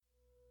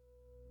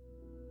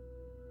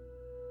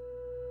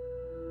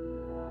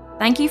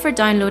Thank you for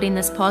downloading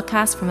this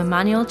podcast from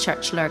Emmanuel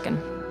Church Lurgan.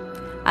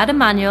 At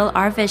Emmanuel,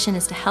 our vision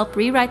is to help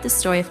rewrite the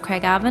story of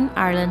Craigavon,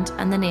 Ireland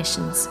and the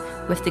nations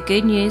with the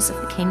good news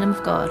of the Kingdom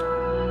of God.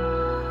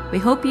 We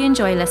hope you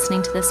enjoy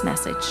listening to this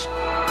message.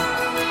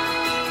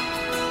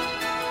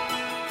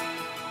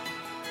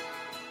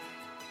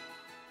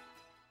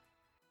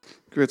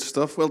 Great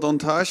stuff. Well done,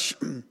 Tash.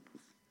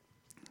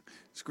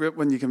 It's great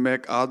when you can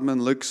make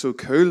admin look so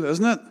cool,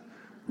 isn't it?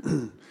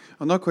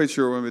 I'm not quite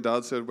sure when my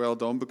dad said well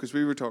done, because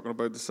we were talking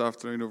about this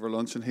afternoon over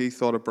lunch and he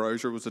thought a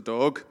browser was a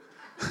dog.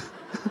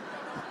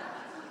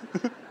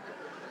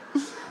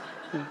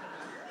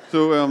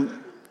 So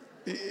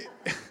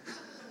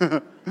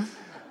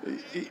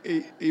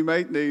he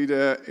might need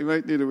a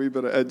wee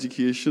bit of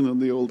education on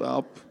the old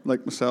app,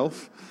 like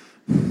myself.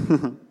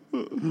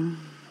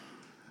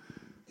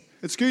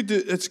 It's good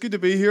to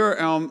be here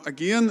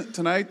again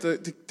tonight to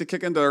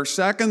kick into our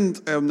second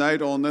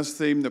night on this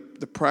theme, the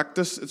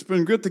practice. It's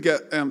been great to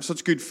get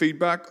such good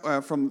feedback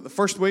from the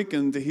first week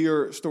and to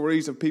hear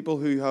stories of people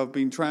who have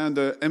been trying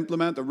to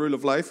implement a rule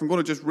of life. I'm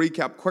going to just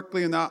recap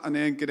quickly on that and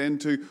then get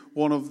into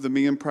one of the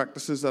main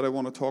practices that I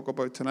want to talk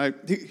about tonight.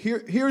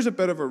 Here's a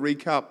bit of a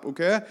recap,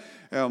 okay?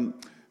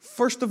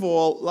 First of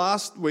all,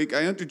 last week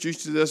I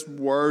introduced you to this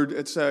word.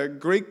 It's a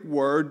Greek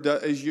word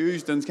that is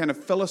used in kind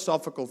of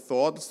philosophical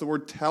thought. It's the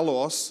word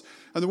telos.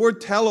 And the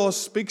word telos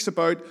speaks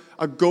about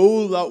a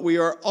goal that we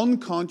are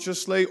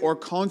unconsciously or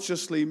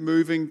consciously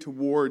moving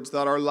towards,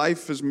 that our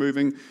life is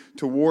moving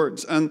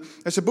towards. And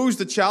I suppose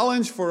the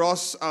challenge for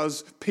us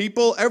as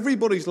people,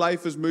 everybody's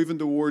life is moving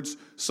towards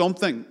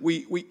something.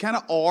 We kind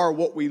of are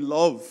what we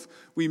love.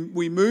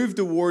 We move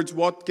towards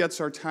what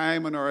gets our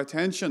time and our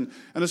attention.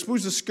 And I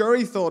suppose the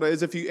scary thought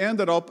is, if you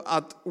ended up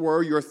at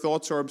where your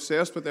thoughts are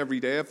obsessed with every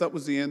day, if that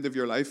was the end of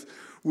your life,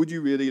 would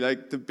you really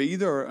like to be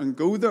there and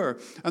go there?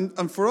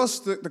 And for us,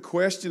 the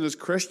question as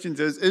Christians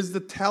is the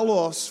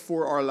telos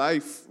for our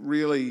life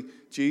really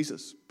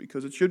Jesus?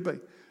 Because it should be.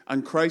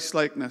 And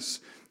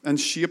Christ-likeness and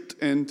shaped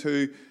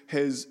into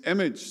his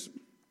image.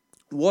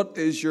 What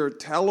is your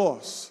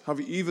telos?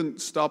 Have you even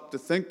stopped to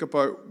think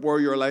about where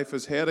your life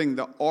is heading,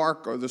 the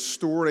arc or the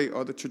story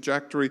or the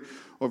trajectory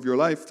of your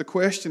life? The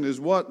question is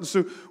what? And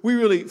so we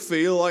really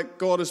feel like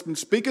God has been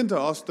speaking to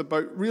us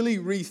about really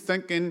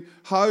rethinking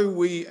how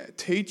we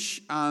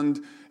teach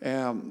and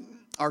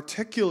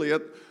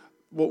articulate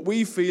what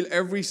we feel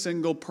every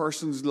single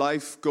person's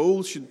life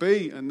goal should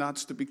be, and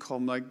that's to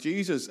become like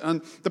Jesus.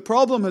 And the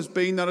problem has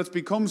been that it's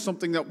become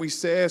something that we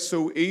say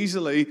so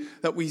easily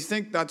that we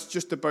think that's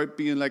just about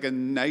being like a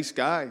nice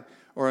guy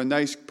or a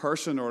nice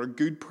person or a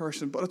good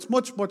person. But it's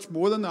much, much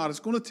more than that.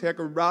 It's going to take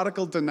a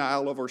radical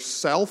denial of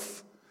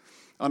ourself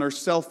and our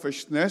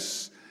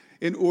selfishness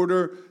in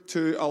order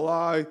to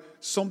allow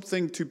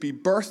something to be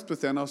birthed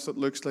within us that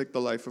looks like the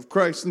life of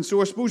Christ. And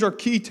so I suppose our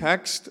key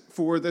text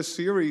for this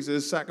series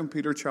is 2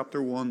 Peter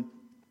chapter 1.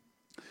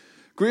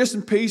 Grace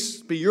and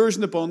peace be yours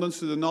in abundance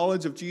through the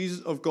knowledge of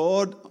Jesus, of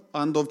God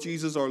and of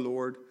Jesus our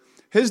Lord.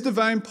 His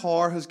divine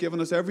power has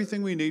given us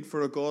everything we need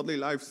for a godly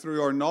life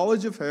through our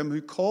knowledge of him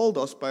who called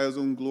us by his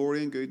own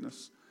glory and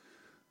goodness.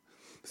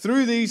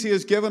 Through these he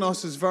has given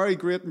us his very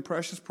great and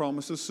precious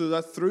promises, so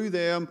that through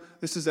them,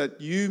 this is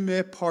that you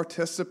may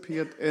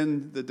participate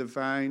in the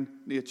divine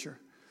nature.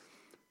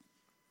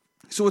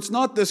 So it's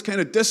not this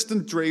kind of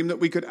distant dream that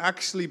we could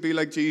actually be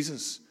like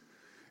Jesus.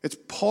 It's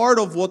part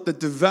of what the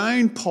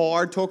divine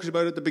power talks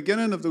about at the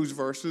beginning of those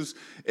verses,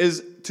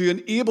 is to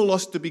enable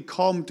us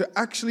to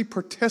actually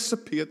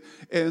participate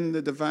in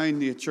the divine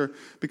nature,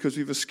 because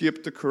we've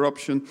escaped the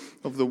corruption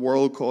of the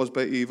world caused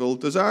by evil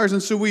desires.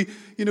 And so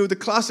the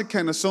classic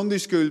kind of Sunday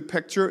school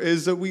picture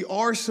is that we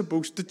are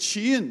supposed to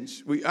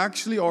change. We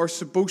actually are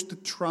supposed to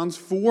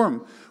transform.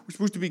 We're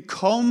supposed to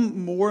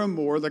become more and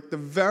more like the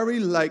very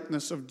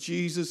likeness of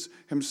Jesus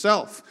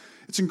himself.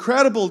 It's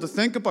incredible to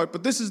think about,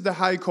 but this is the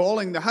high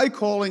calling. The high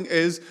calling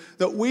is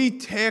that we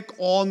take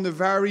on the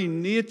very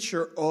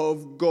nature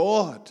of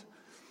God.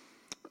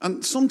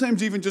 And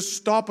sometimes even just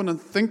stopping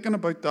and thinking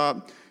about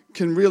that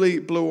can really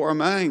blow our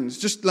minds.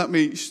 Just let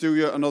me show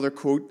you another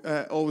quote.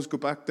 Always go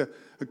back to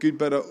a good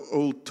bit of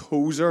old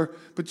Tozer,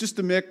 but just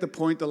to make the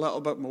point a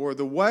little bit more.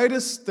 The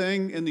widest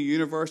thing in the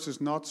universe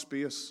is not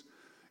space.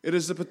 It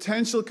is the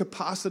potential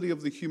capacity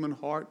of the human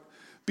heart.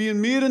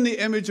 Being made in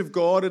the image of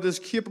God, it is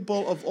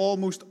capable of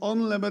almost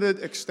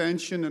unlimited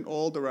extension in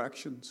all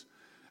directions.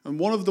 And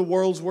one of the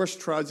world's worst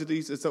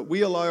tragedies is that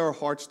we allow our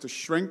hearts to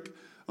shrink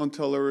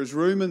until there is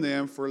room in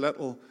them for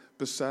little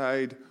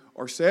beside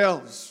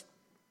ourselves.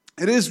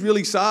 It is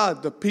really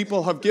sad that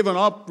people have given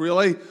up,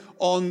 really,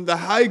 on the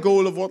high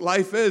goal of what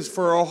life is,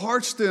 for our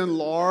hearts to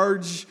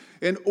enlarge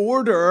in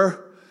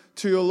order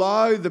to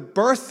allow the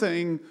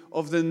birthing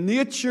of the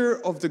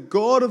nature of the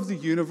God of the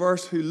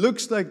universe, who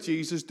looks like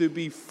Jesus, to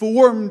be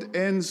formed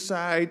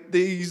inside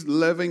these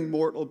living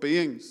mortal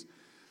beings.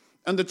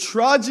 And the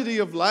tragedy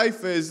of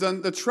life is,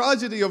 and the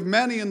tragedy of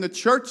many in the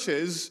church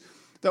is,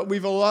 that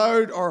we've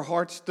allowed our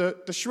hearts to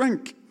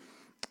shrink.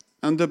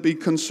 and to be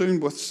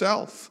consumed with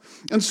self.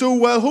 And so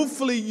while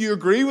hopefully you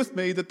agree with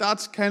me that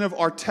that's kind of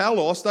our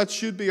telos, that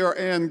should be our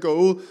end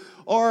goal,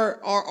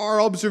 our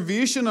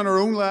observation in our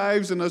own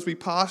lives, and as we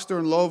pastor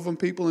and love on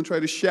people and try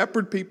to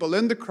shepherd people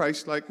into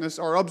Christ-likeness,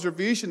 our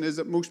observation is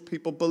that most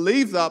people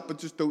believe that but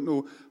just don't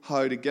know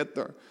how to get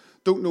there,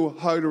 don't know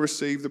how to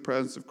receive the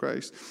presence of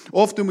Christ.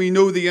 Often we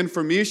know the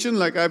information,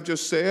 like I've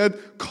just said,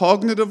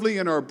 cognitively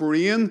in our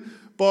brain,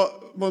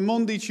 but when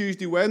Monday,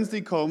 Tuesday,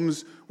 Wednesday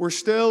comes, we're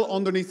still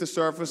underneath the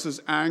surface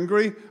as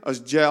angry, as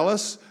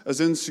jealous,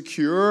 as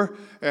insecure,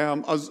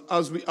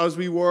 as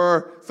we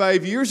were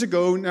 5 years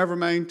ago, never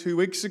mind 2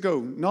 weeks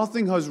ago.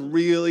 Nothing has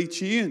really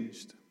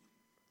changed.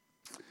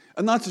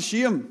 And that's a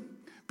shame,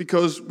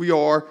 because we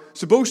are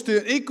supposed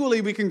to.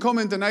 Equally, we can come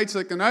into nights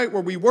like tonight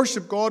where we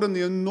worship God and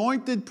the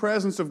anointed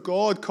presence of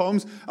God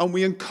comes and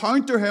we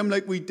encounter Him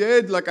like we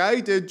did, like I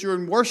did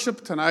during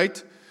worship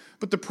tonight.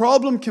 But the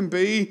problem can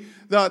be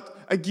that,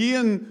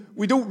 again,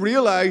 we don't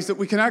realize that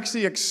we can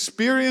actually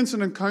experience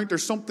and encounter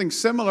something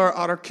similar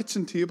at our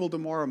kitchen table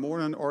tomorrow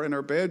morning or in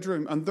our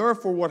bedroom. And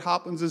therefore what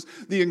happens is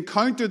the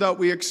encounter that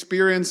we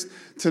experienced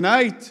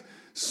tonight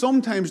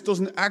sometimes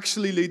doesn't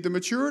actually lead to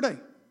maturity.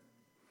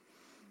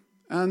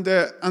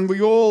 And we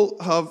all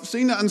have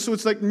seen that. And so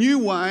it's like new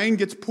wine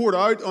gets poured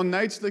out on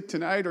nights like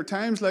tonight or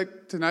times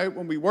like tonight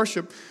when we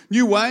worship.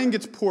 New wine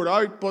gets poured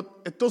out, but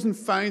it doesn't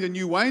find a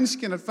new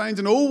wineskin. It finds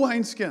an old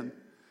wineskin.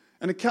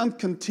 And it can't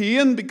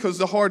contain, because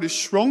the heart is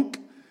shrunk,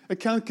 it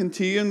can't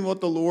contain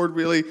what the Lord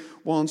really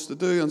wants to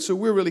do. And so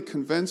we're really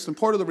convinced. And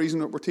part of the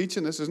reason that we're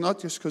teaching this is not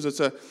just because it's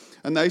a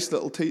nice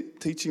little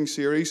teaching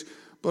series,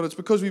 but it's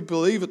because we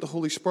believe that the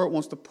Holy Spirit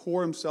wants to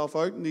pour Himself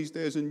out in these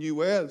days in new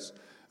ways.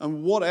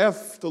 And what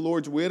if the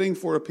Lord's waiting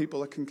for a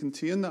people that can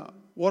contain that?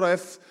 What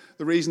if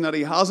the reason that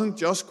He hasn't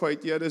just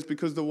quite yet is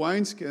because the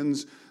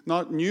wineskin's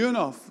not new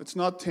enough? It's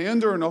not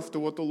tender enough to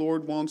what the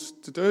Lord wants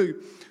to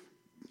do.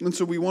 And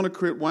so we want to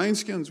create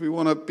wineskins. We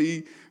want to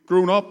be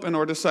grown up in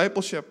our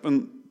discipleship.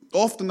 And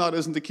often that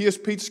isn't the case.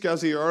 Pete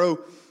Scazzaro,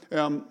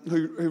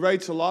 who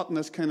writes a lot in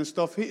this kind of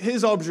stuff,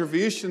 his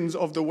observations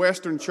of the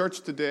Western church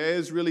today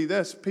is really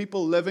this: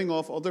 people living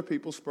off other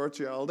people's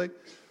spirituality.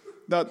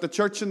 That the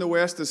church in the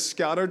West is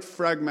scattered,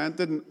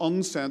 fragmented, and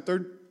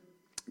uncentered.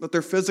 That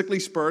they're physically,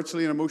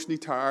 spiritually, and emotionally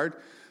tired.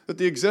 That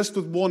they exist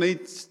with one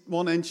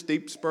inch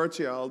deep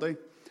spirituality.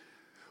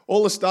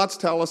 All the stats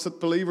tell us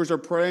that believers are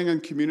praying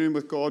and communing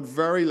with God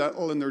very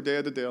little in their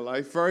day-to-day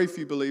life. Very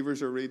few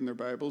believers are reading their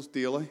Bibles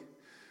daily.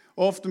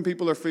 Often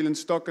people are feeling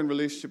stuck in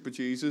relationship with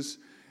Jesus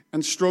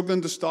and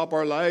struggling to stop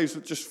our lives.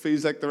 It just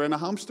feels like they're in a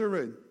hamster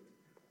wheel.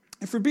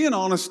 If we're being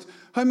honest,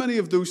 how many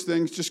of those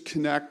things just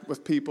connect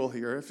with people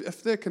here?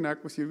 If they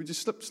connect with you, would you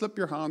slip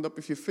your hand up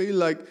if you feel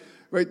like,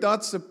 right,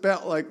 that's a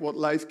bit like what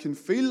life can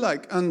feel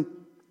like. And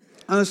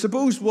I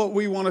suppose what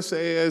we want to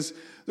say is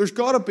there's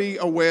got to be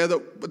a way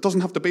that it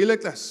doesn't have to be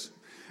like this.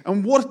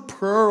 And what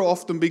prayer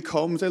often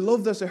becomes, I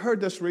love this, I heard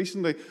this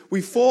recently,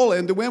 we fall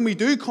into, when we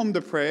do come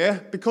to pray,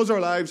 because our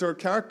lives are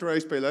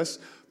characterized by this,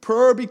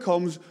 prayer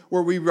becomes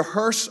where we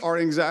rehearse our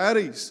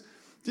anxieties.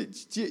 Do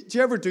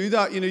you ever do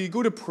that? You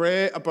go to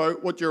pray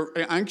about what you're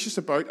anxious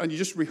about and you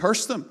just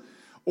rehearse them.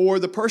 Or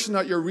the person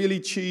that you're really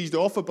cheesed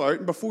off about,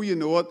 and before you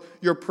know it,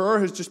 your prayer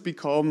has just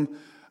become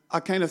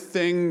a kind of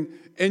thing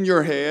in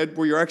your head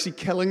where you're actually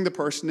killing the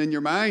person in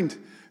your mind.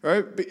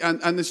 Right?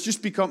 And it's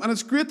just become, and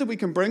it's great that we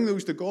can bring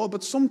those to God,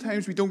 but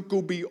sometimes we don't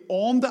go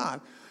beyond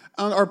that.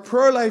 And our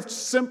prayer life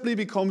simply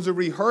becomes a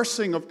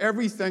rehearsing of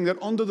everything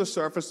that under the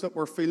surface that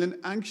we're feeling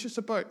anxious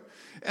about.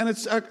 And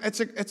it's a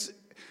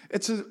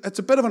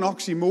bit of an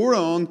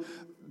oxymoron,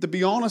 to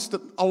be honest,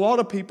 that a lot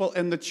of people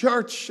in the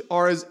church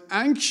are as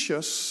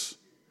anxious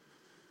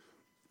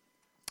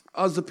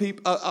as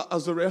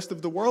the rest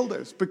of the world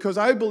is. Because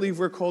I believe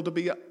we're called to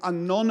be a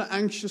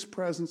non-anxious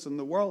presence in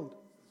the world.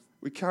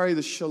 We carry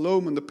the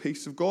shalom and the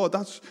peace of God.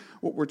 That's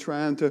what we're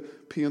trying to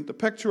paint the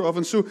picture of.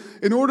 And so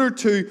in order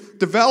to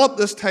develop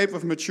this type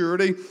of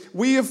maturity,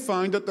 we have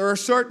found that there are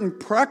certain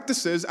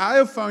practices, I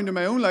have found in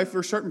my own life,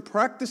 there are certain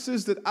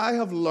practices that I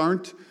have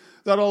learnt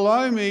that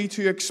allow me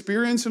to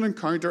experience and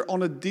encounter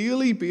on a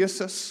daily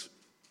basis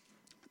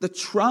the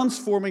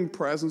transforming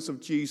presence of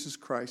Jesus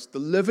Christ, the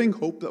living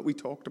hope that we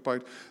talked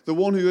about, the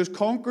one who has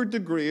conquered the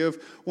grave,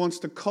 wants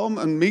to come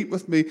and meet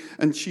with me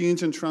and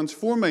change and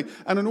transform me.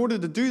 And in order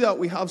to do that,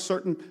 we have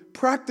certain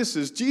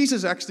practices.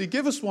 Jesus actually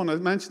gave us one. I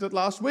mentioned it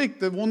last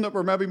week. The one that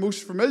we're maybe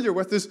most familiar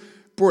with is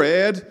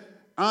bread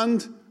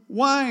and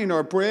wine,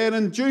 or bread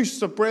and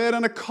juice, or bread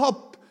and a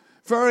cup.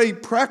 Very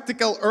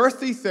practical,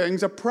 earthy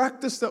things, a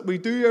practice that we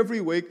do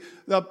every week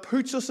that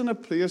puts us in a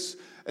place.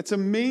 It's a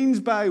means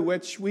by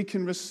which we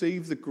can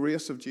receive the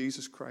grace of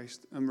Jesus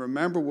Christ and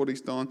remember what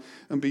He's done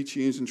and be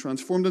changed and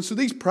transformed. And so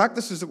these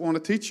practices that we want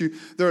to teach you,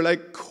 they're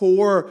like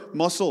core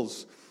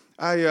muscles.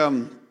 I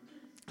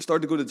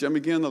started to go to the gym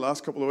again the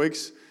last couple of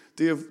weeks.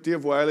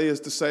 Dave Wiley is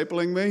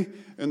discipling me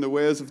in the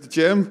ways of the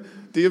gym.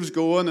 Dave's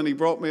going and he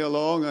brought me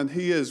along, and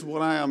he is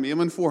what I am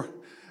aiming for.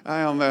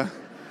 I am...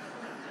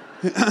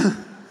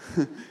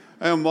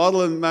 I am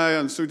modeling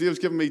and so Dave's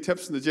giving me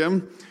tips in the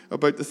gym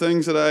about the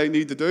things that I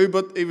need to do,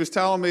 but he was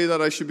telling me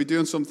that I should be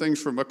doing some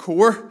things for my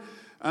core,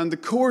 and the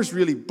core is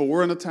really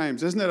boring at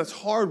times, isn't it? It's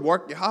hard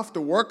work. You have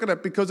to work at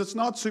it because it's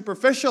not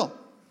superficial.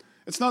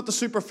 It's not the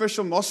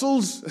superficial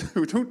muscles.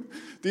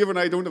 Dave and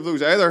I don't have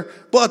those either,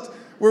 but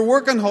we're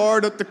working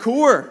hard at the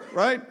core,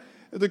 right?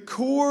 The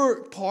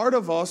core part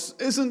of us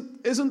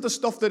isn't the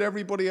stuff that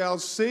everybody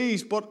else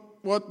sees, but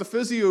what the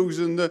physios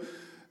and the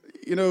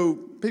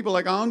people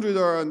like Andrew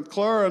there and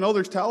Claire and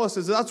others tell us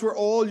is that's where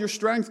all your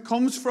strength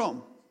comes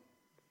from.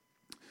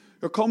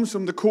 It comes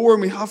from the core,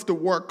 and we have to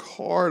work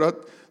hard at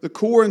the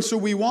core. And so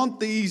we want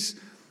these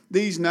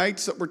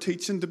nights that we're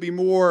teaching to be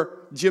more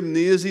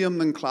gymnasium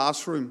than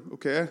classroom,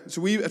 okay?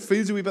 So it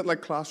feels a wee bit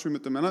like classroom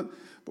at the minute,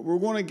 but we're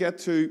going to get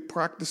to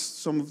practice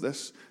some of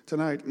this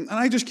tonight. And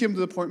I just came to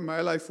the point in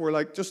my life where,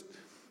 like, just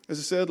as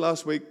I said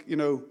last week,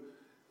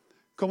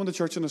 coming to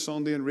church on a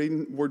Sunday and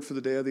reading Word for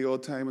the Day the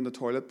odd time in the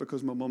toilet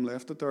because my mum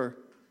left it there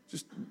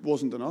just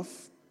wasn't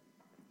enough.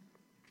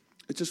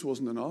 It just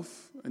wasn't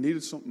enough. I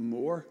needed something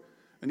more.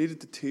 I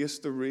needed to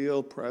taste the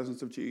real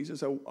presence of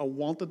Jesus. I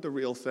wanted the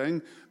real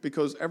thing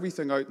because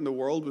everything out in the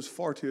world was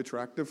far too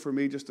attractive for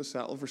me just to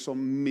settle for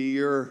some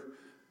mere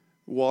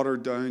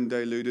watered-down,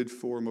 diluted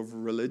form of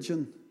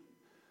religion.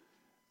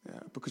 Yeah,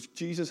 because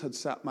Jesus had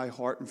set my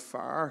heart on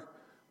fire,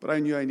 but I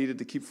knew I needed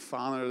to keep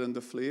fanning it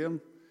into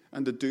flame.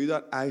 And to do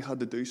that, I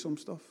had to do some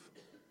stuff.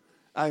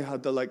 I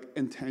had to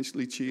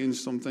intentionally change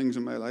some things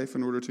in my life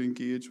in order to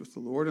engage with the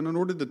Lord. And in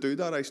order to do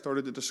that, I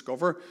started to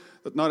discover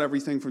that not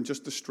everything from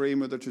just the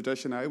stream or the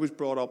tradition I was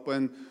brought up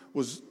in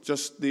was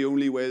just the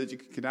only way that you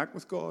could connect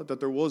with God. That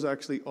there was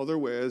actually other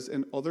ways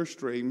in other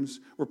streams.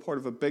 We're part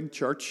of a big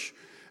church,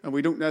 and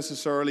we don't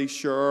necessarily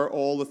share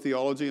all the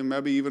theology and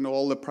maybe even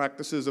all the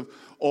practices of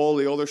all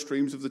the other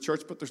streams of the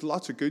church. But there's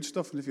lots of good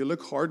stuff, and if you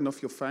look hard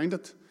enough, you'll find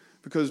it.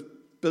 Because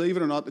believe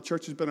it or not, the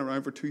church has been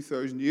around for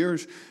 2,000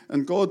 years.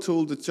 And God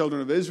told the children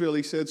of Israel,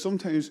 he said,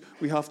 sometimes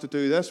we have to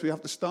do this. We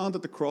have to stand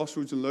at the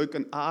crossroads and look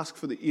and ask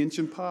for the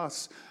ancient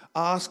paths.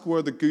 Ask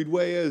where the good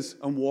way is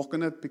and walk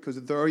in it, because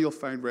there you'll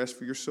find rest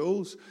for your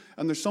souls.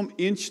 And there's some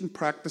ancient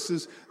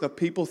practices that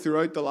people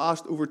throughout the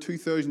last over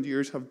 2,000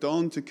 years have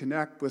done to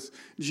connect with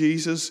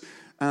Jesus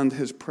and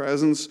his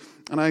presence,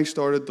 and I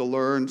started to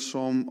learn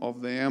some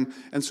of them.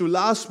 And so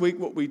last week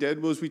what we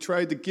did was we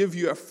tried to give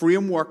you a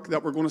framework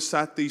that we're going to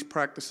set these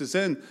practices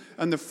in.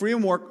 And the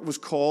framework was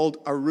called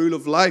a rule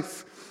of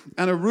life.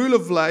 And a rule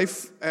of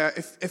life,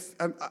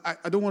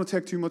 I don't want to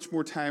take too much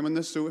more time on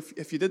this, so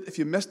if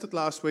you missed it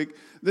last week,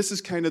 this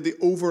is kind of the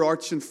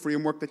overarching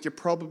framework that you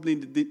probably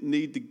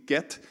need to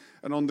get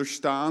and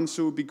understand.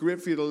 So it would be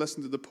great for you to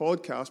listen to the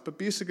podcast. But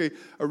basically,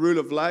 a rule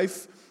of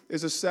life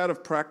is a set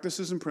of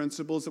practices and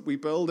principles that we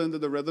build into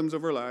the rhythms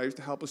of our lives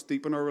to help us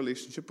deepen our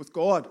relationship with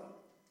God.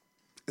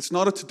 It's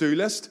not a to-do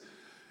list.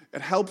 It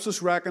helps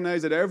us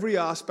recognize that every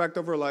aspect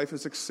of our life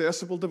is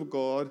accessible to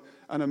God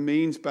and a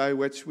means by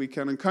which we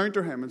can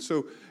encounter him. And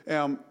so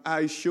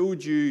I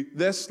showed you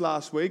this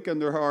last week,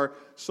 and there are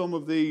some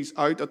of these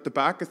out at the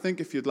back, I think,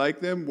 if you'd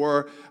like them,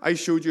 where I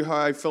showed you how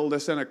I filled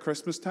this in at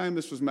Christmas time.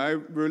 This was my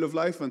rule of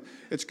life, and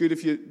it's good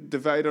if you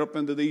divide it up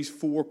into these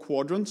 4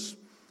 quadrants,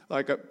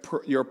 like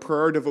your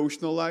prayer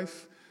devotional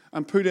life,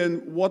 and put in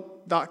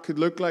what that could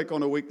look like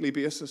on a weekly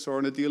basis or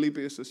on a daily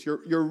basis.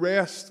 Your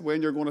rest,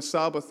 when you're going to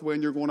Sabbath,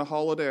 when you're going to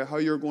holiday, how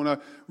you're going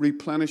to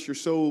replenish your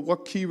soul,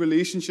 what key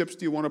relationships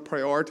do you want to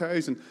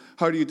prioritize, and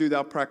how do you do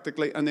that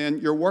practically? And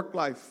then your work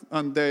life.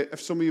 And if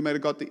some of you might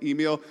have got the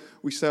email,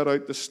 we set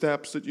out the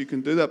steps that you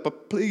can do that.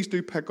 But please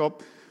do pick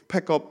up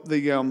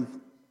the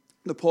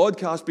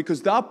podcast,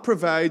 because that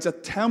provides a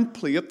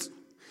template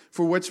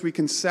for which we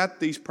can set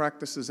these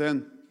practices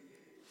in.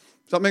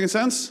 Is that making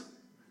sense?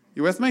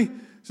 You with me?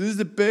 So this is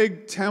the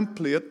big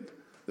template,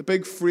 the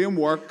big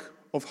framework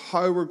of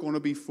how we're going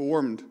to be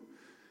formed.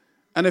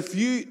 And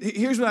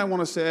here's what I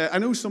want to say. I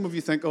know some of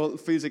you think, oh, it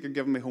feels like you're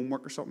giving me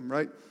homework or something,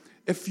 right?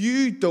 If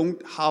you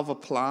don't have a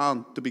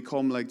plan to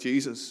become like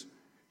Jesus,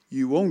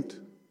 you won't.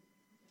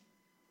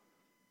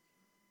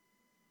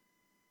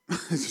 It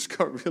just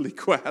got really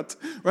quiet,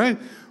 right?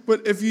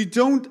 But if you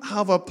don't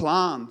have a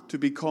plan to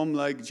become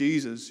like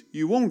Jesus,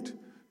 you won't,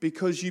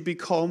 because you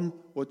become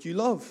what you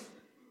love.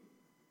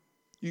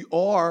 You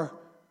are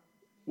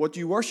what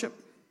you worship.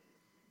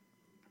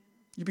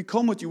 You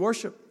become what you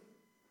worship.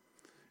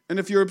 And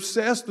if you're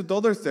obsessed with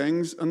other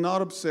things and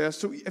not obsessed,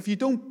 so if you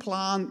don't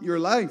plan your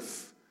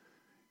life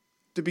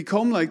to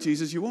become like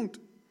Jesus, you won't.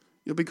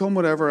 You'll become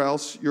whatever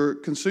else you're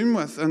consumed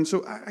with. And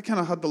so I kind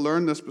of had to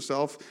learn this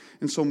myself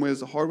in some ways,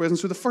 the hard ways. And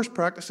so the first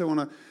practice I want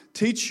to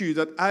teach you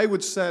that I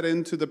would set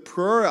into the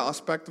prayer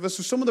aspect of this.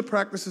 So some of the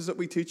practices that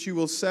we teach you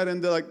will set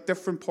into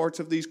different parts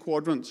of these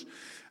quadrants.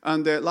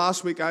 And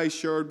last week I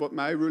shared what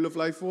my rule of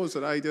life was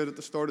that I did at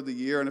the start of the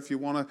year. And if you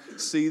want to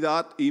see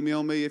that,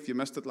 email me if you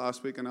missed it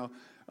last week, and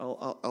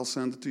I'll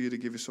send it to you to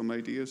give you some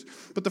ideas.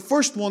 But the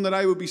first one that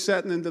I would be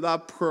setting into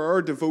that prayer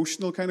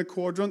devotional kind of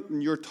quadrant in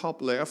your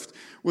top left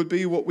would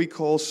be what we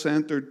call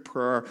centered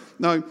prayer.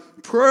 Now,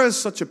 prayer is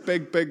such a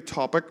big, big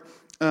topic.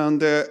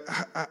 And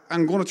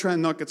I'm going to try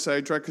and not get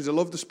sidetracked because I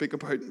love to speak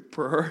about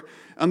prayer.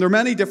 And there are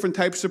many different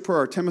types of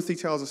prayer. Timothy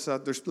tells us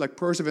that there's like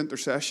prayers of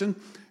intercession.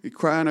 You're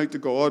crying out to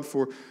God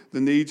for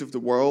the needs of the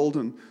world.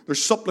 And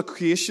there's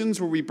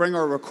supplications where we bring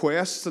our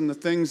requests and the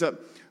things that,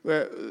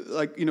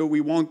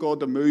 we want God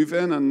to move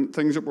in and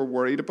things that we're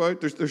worried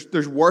about.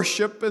 There's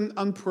worship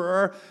and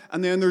prayer.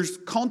 And then there's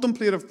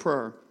contemplative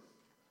prayer.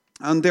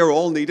 And they're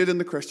all needed in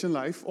the Christian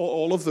life.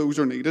 All of those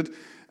are needed.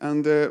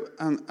 And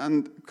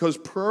because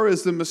prayer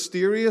is the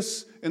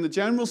mysterious, in the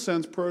general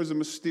sense, prayer is a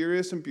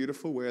mysterious and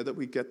beautiful way that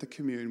we get to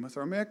commune with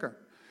our Maker.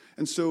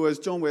 And so, as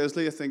John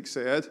Wesley, I think,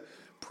 said,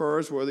 prayer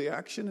is where the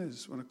action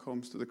is when it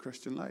comes to the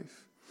Christian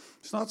life.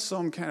 It's not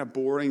some kind of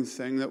boring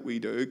thing that we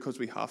do because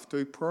we have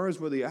to. Prayer is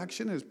where the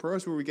action is. Prayer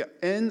is where we get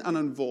in and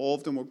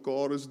involved in what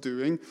God is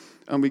doing,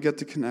 and we get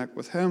to connect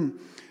with Him.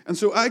 And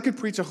so I could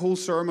preach a whole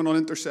sermon on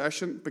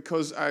intercession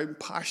because I'm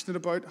passionate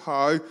about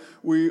how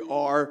we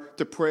are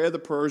to pray the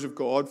prayers of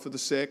God for the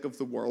sake of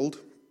the world,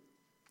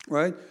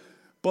 right?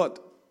 But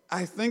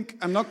I think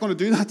I'm not going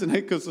to do that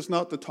tonight because it's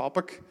not the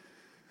topic.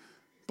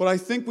 But I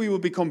think we will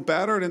become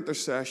better at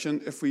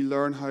intercession if we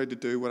learn how to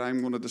do what I'm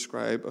going to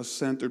describe as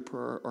centered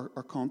prayer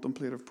or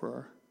contemplative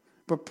prayer.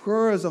 But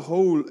prayer as a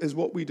whole is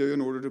what we do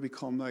in order to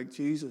become like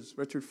Jesus.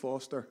 Richard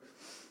Foster,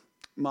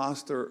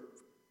 master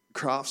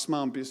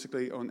craftsman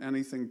basically on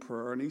anything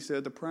prayer. And he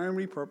said the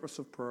primary purpose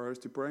of prayer is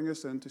to bring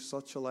us into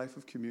such a life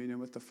of communion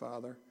with the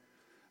Father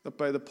that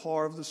by the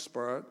power of the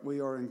Spirit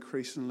we are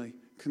increasingly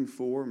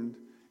conformed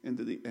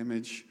into the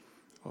image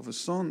of His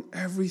Son.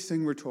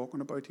 Everything we're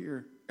talking about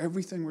here,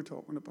 everything we're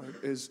talking about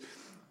is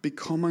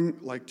becoming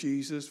like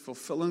Jesus,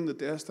 fulfilling the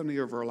destiny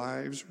of our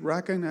lives,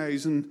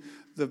 recognizing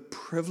the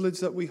privilege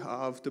that we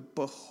have to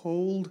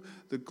behold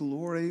the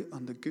glory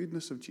and the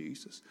goodness of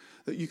Jesus.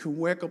 That you can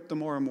wake up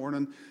tomorrow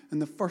morning and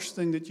the first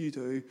thing that you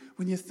do,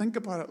 when you think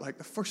about it, like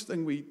the first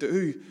thing we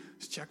do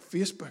is check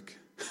Facebook.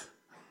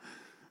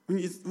 When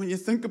you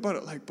think about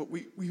it, like, but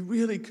we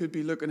really could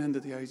be looking into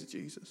the eyes of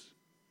Jesus.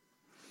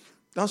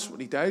 That's what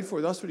He died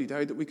for. That's what He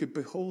died, that we could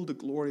behold the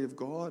glory of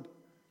God.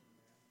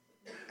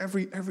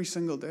 Every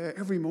single day,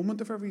 every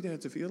moment of every day,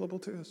 it's available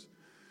to us.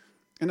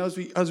 And as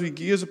we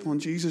gaze upon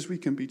Jesus, we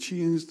can be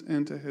changed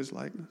into His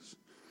likeness.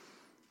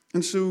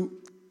 And so,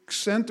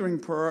 centering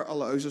prayer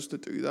allows us to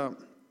do that.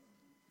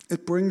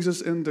 It brings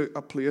us into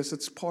a place.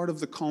 It's part of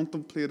the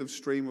contemplative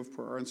stream of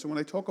prayer. And so, when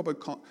I talk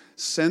about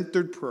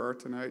centered prayer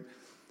tonight,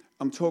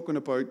 I'm talking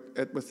about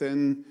it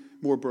within,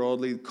 more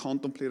broadly,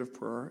 contemplative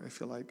prayer, if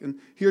you like. And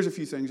here's a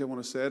few things I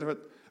want to say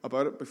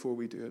about it before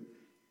we do it.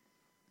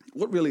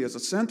 What really is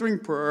it? Centering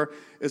prayer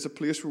is a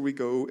place where we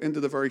go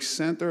into the very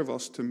center of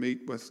us to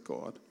meet with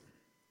God.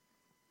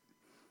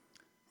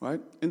 Right?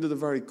 Into the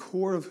very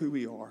core of who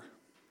we are.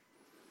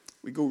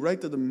 We go right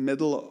to the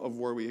middle of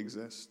where we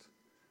exist.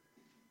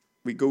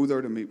 We go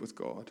there to meet with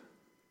God.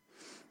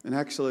 And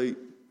actually,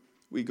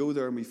 we go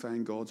there and we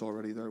find God's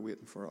already there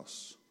waiting for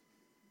us.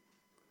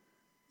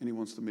 And He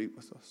wants to meet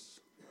with us.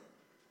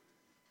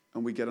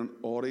 And we get an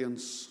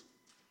audience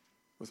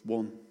with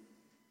one.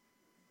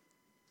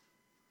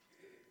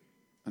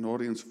 An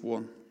audience of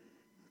one.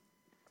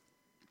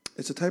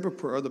 It's a type of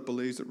prayer that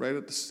believes that right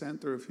at the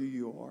center of who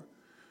you are,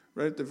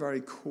 right at the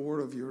very core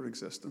of your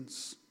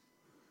existence,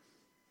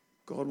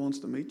 God wants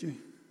to meet you.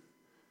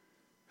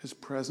 His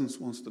presence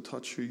wants to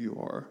touch who you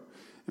are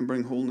and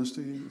bring wholeness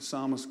to you. The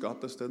psalmist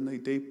got this, didn't he?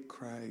 Deep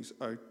cries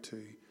out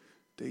to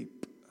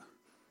deep.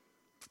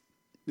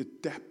 The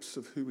depths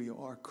of who we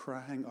are,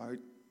 crying out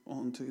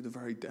onto the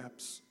very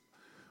depths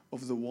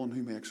of the one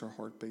who makes our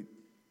heart beat.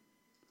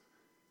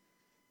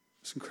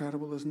 It's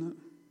incredible, isn't it?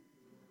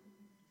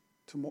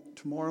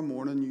 Tomorrow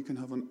morning you can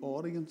have an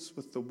audience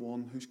with the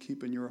one who's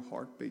keeping your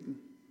heart beating.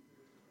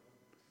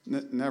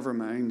 Never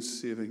mind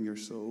saving your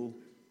soul,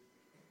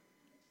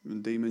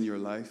 redeeming your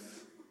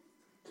life.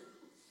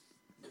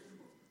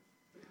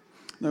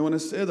 Now, when I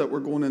say that we're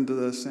going into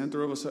the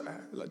center of us,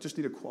 I just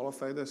need to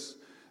qualify this.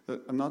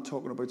 That I'm not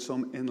talking about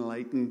some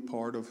enlightened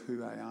part of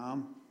who I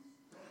am.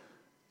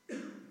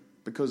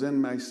 Because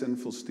in my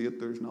sinful state,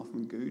 there's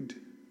nothing good.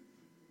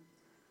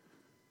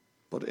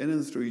 But in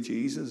and through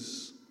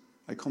Jesus,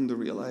 I come to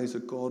realize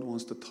that God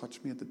wants to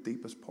touch me at the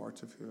deepest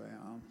parts of who I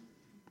am.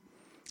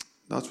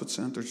 That's what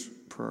centered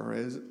prayer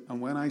is. And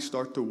when I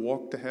start to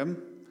walk to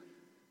Him,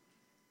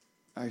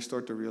 I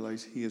start to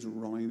realize He is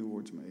running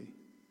towards me.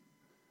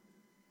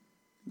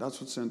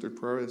 That's what centered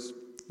prayer is.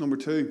 Number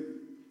 2,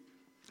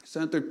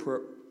 centered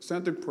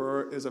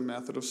prayer is a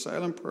method of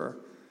silent prayer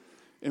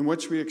in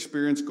which we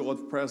experience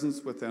God's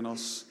presence within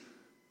us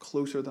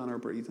closer than our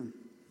breathing.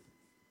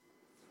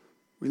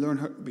 We learn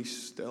how to be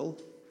still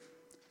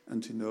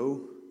and to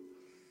know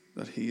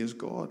that He is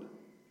God.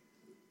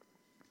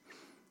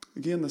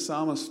 Again, the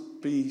psalmist,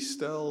 be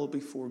still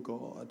before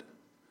God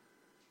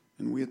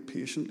and wait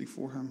patiently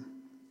for Him.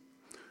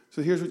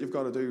 So here's what you've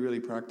got to do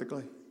really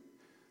practically.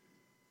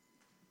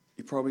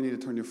 You probably need to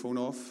turn your phone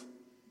off,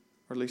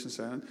 or at least in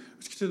silent.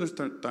 Could you just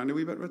turn it down a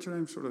wee bit, Richard?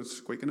 I'm sort of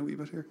squeaking a wee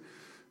bit here.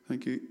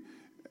 Thank you.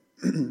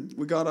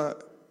 We got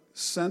to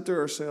center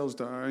ourselves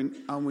down,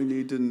 and we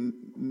need to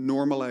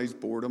normalize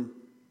boredom,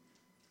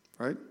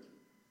 right?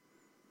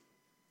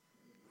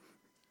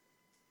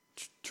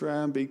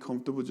 Try and be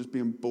comfortable just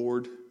being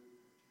bored,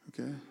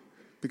 okay?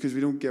 Because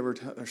we don't give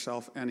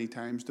ourselves any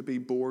times to be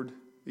bored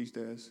these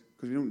days,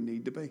 because we don't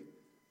need to be,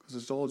 because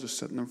it's all just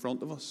sitting in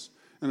front of us.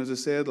 And as I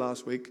said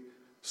last week,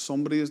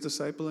 somebody is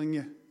discipling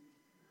you.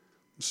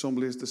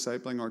 Somebody is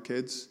discipling our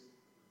kids.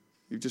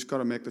 You've just got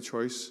to make the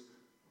choice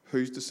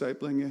who's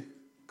discipling you,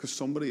 because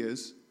somebody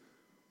is.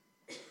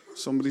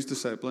 Somebody's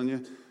discipling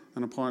you.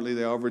 And apparently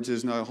the average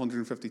is now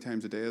 150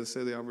 times a day. They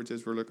say the average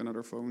is we're looking at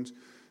our phones.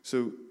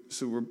 So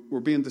we're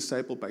being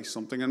discipled by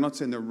something. I'm not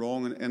saying they're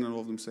wrong in and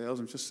of themselves.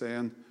 I'm just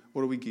saying,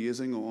 what are we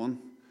gazing on?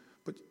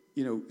 But,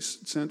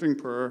 centering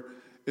prayer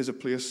is a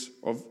place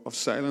of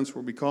silence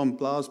where we come.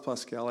 Blaise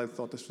Pascal, I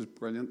thought this was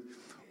brilliant.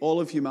 All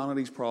of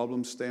humanity's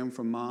problems stem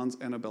from man's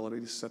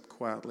inability to sit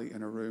quietly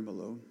in a room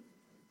alone.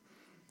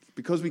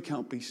 Because we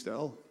can't be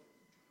still.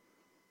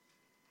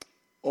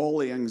 All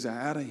the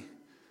anxiety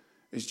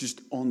is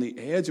just on the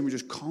edge, and we're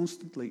just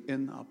constantly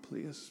in that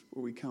place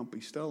where we can't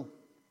be still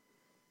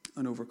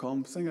and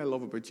overcome. The thing I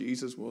love about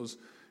Jesus was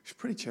he's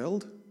pretty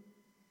chilled.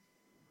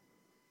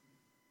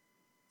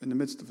 In the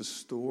midst of a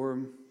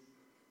storm,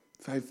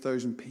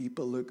 5,000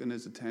 people looking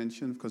his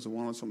attention because they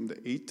wanted something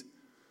to eat.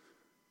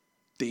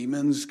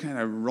 Demons kind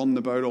of run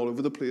about all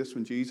over the place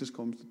when Jesus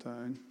comes to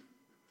town.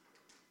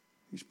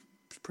 He's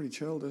pretty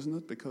chilled, isn't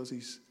it? Because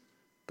he's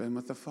been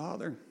with the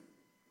Father.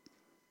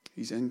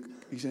 He's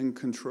in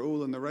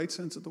control in the right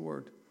sense of the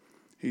word.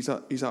 He's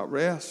at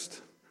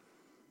rest.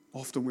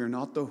 Often we're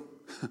not, though.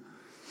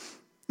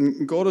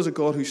 God is a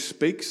God who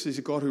speaks. He's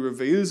a God who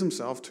reveals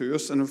himself to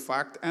us. And in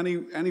fact,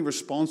 any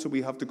response that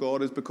we have to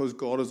God is because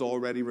God has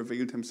already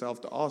revealed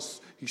himself to us.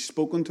 He's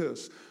spoken to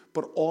us.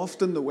 But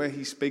often the way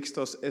he speaks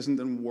to us isn't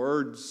in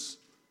words.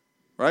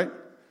 Right?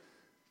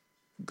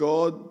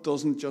 God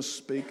doesn't just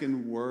speak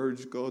in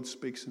words. God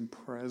speaks in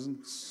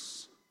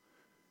presence.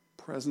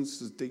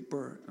 Presence is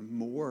deeper and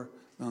more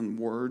than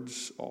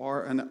words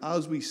are. And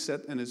as we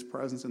sit in his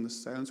presence in the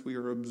silence, we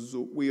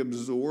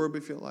absorb,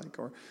 if you like,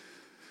 or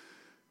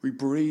we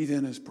breathe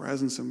in his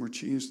presence and we're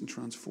changed and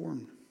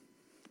transformed.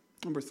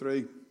 Number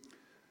 3,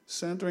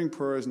 centering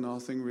prayer has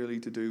nothing really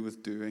to do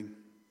with doing.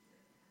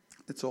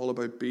 It's all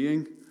about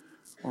being,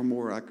 or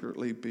more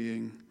accurately,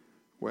 being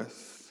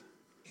with.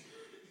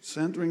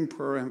 Centering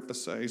prayer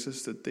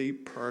emphasizes the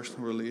deep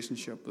personal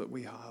relationship that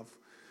we have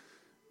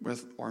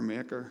with our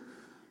Maker.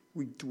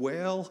 We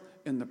dwell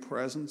in the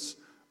presence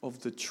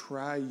of the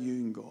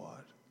triune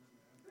God.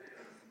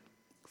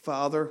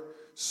 Father,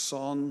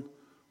 Son,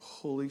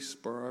 Holy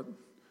Spirit.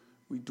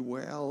 We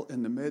dwell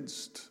in the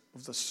midst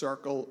of the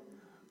circle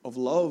of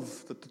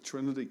love that the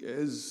Trinity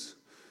is.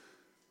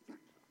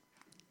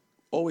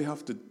 All we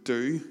have to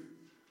do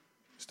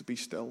is to be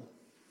still.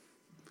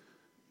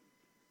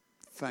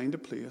 Find a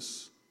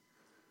place,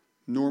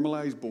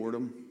 normalize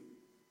boredom,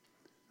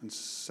 and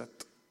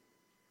sit.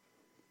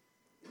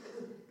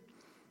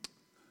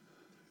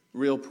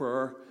 Real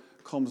prayer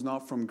comes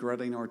not from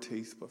gritting our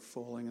teeth, but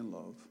falling in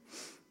love.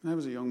 When I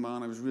was a young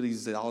man, I was really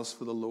zealous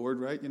for the Lord,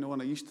 right? And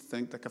I used to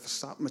think, like, if I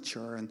sat in my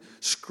chair and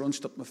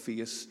scrunched up my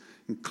face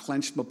and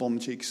clenched my bum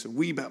cheeks a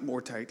wee bit more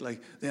tightly,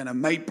 then I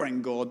might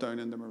bring God down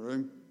into my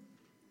room.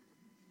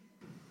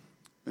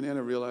 And then I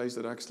realized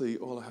that actually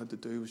all I had to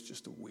do was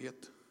just to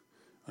wait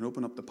and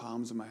open up the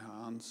palms of my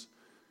hands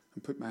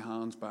and put my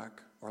hands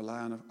back or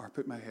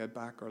put my head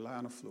back or lie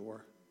on the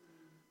floor.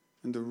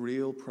 And the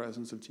real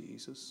presence of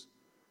Jesus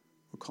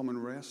will come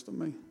and rest on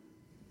me.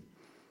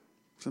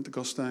 St.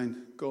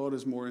 Augustine, God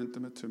is more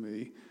intimate to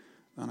me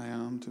than I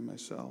am to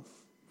myself.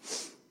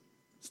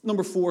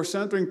 Number 4,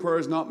 centering prayer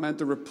is not meant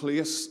to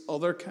replace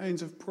other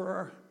kinds of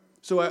prayer.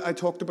 So I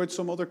talked about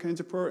some other kinds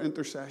of prayer,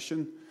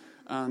 intercession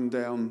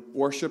and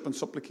worship and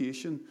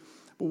supplication.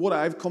 But what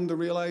I've come to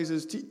realize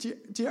is, do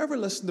you ever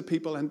listen to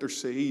people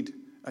intercede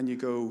and you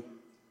go,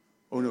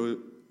 oh no,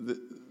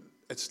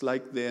 it's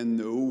like they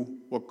know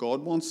what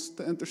God wants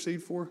to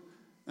intercede for?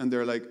 And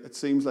they're like, it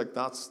seems like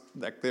that's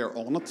like they're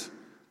on it.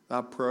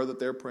 That prayer that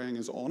they're praying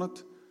is on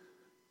it.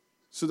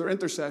 So their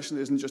intercession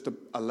isn't just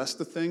a list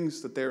of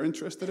things that they're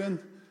interested in.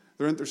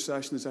 Their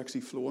intercession is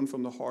actually flowing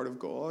from the heart of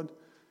God.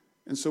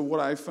 And so what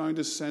I've found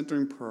is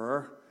centering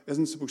prayer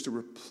isn't supposed to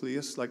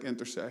replace like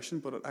intercession,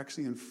 but it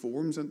actually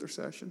informs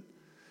intercession.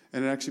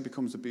 And it actually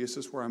becomes the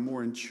basis where I'm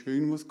more in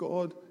tune with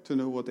God to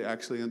know what they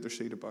actually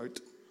intercede about.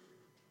 Does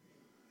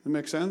that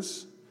make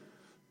sense?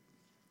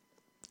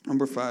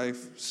 Number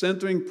 5,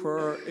 centering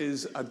prayer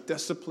is a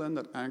discipline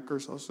that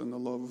anchors us in the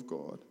love of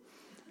God.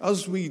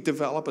 As we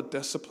develop a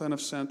discipline of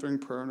centering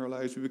prayer in our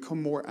lives, we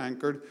become more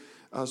anchored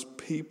as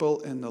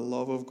people in the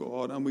love of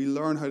God, and we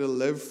learn how to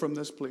live from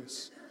this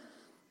place.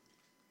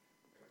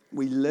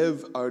 We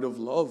live out of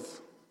love,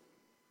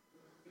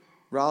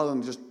 rather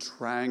than just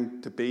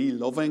trying to be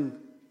loving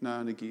now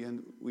and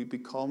again. We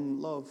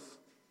become love,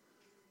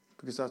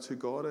 because that's who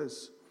God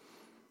is.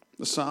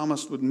 The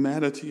psalmist would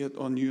meditate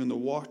on you in the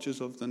watches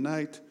of the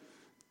night.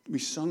 We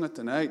sung it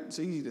tonight. It's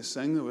easy to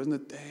sing though, isn't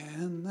it? Day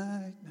and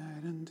night,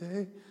 night and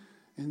day,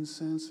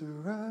 incense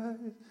arise,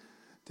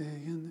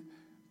 day and...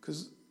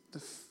 Because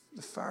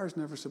the fire's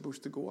never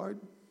supposed to go out.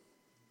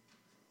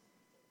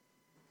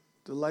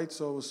 The light's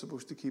always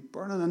supposed to keep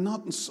burning, and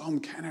not in some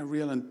kind of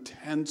real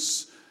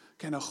intense,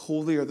 kind of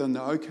holier than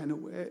thou kind of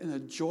way, in a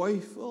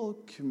joyful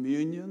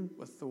communion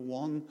with the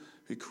one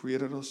who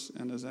created us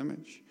in his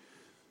image.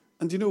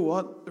 And you know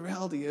what? The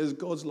reality is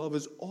God's love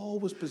is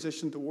always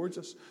positioned towards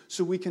us,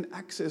 so we can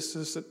access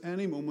this at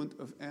any moment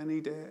of any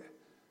day.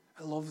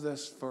 I love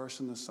this verse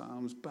in the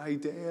Psalms. By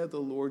day the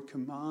Lord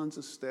commands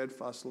his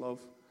steadfast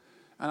love,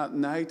 and at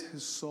night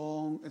his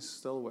song is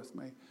still with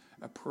me,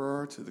 a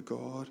prayer to the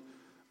God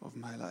of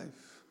my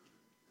life.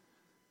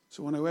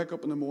 So when I wake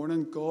up in the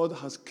morning, God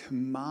has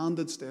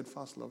commanded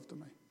steadfast love to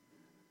me.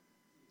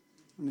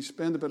 When I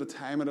spend a bit of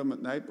time with him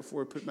at night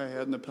before I put my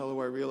head in the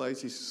pillow, I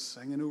realize he's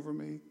singing over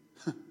me.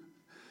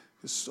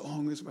 His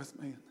song is with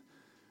me.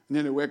 And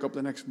then I wake up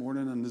the next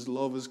morning and his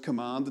love is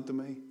commanded to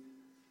me.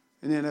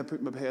 And then I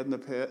put my head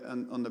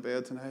on the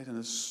bed tonight and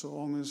his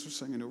song is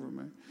singing over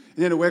me. And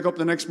then I wake up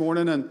the next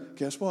morning and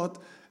guess what?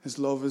 His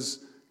love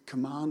is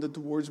commanded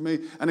towards me.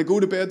 And I go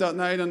to bed that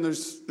night and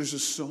there's a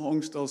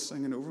song still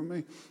singing over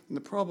me. And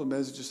the problem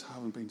is I just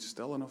haven't been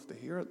still enough to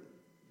hear it.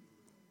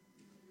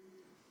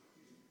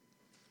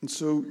 And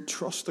so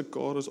trust that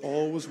God is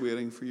always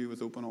waiting for you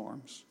with open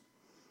arms.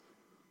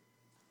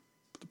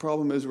 But the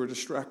problem is we're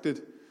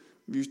distracted.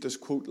 We used this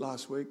quote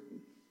last week.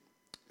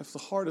 If the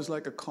heart is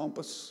like a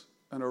compass,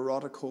 an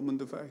erotic homing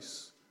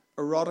device.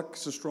 Erotic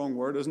is a strong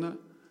word, isn't it?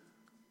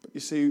 But you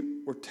see,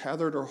 we're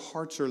tethered. Our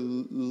hearts are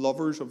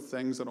lovers of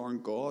things that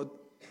aren't God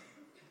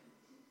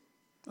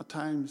at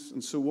times.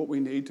 And so what we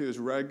need to is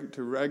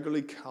to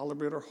regularly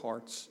calibrate our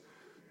hearts,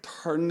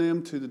 turn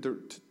them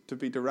to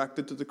be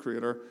directed to the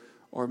Creator,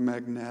 or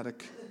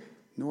magnetic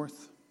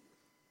north.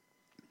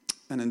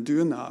 And in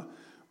doing that,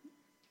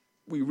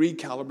 we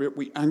recalibrate,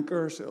 we anchor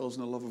ourselves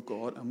in the love of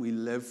God, and we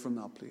live from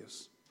that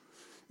place.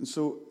 And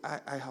so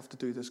I have to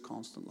do this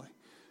constantly.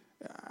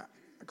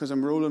 Because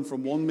I'm rolling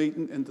from one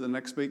meeting into the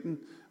next meeting,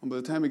 and by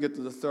the time I get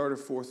to the third or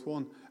fourth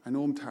one, I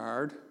know I'm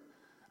tired.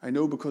 I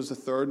know because the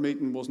third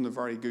meeting wasn't a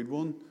very good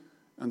one,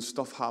 and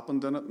stuff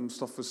happened in it, and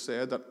stuff was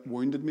said that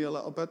wounded me a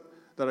little bit,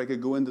 that I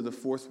could go into the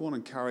fourth one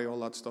and carry all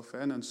that stuff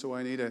in. And so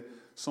I need to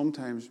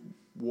sometimes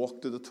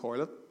walk to the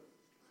toilet,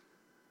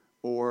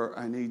 or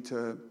I need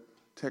to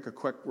take a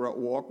quick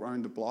walk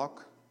around the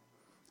block,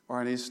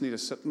 or I just need to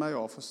sit in my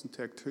office and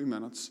take 2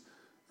 minutes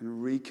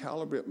and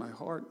recalibrate my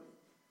heart,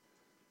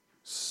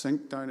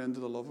 sink down into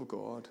the love of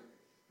God,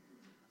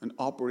 and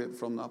operate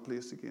from that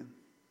place again.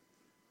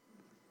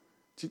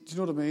 Do you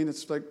know what I mean?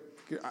 It's like,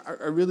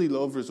 I really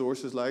love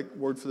resources like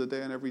Word for the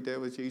Day and Every Day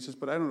with Jesus,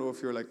 but I don't know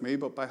if you're like me,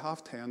 but by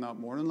 10:30 that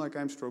morning, like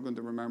I'm struggling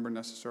to remember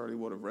necessarily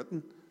what I've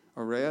written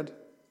or read.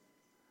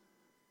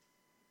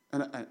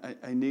 And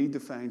I need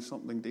to find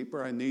something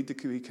deeper. I need to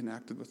be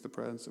connected with the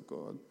presence of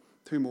God.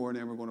 2 more and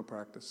then we're going to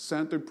practice.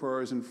 Centered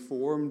prayer is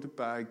informed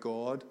by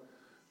God,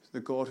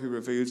 the God who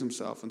reveals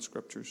himself in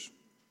Scriptures.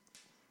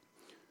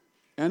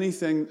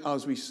 Anything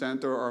as we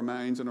center our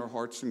minds and our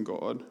hearts in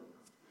God.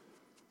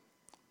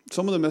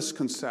 Some of the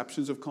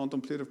misconceptions of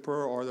contemplative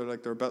prayer are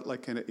they're a bit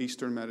like kind of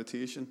Eastern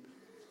meditation.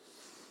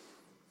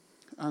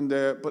 And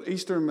but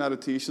Eastern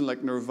meditation,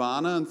 like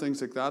nirvana and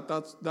things like that,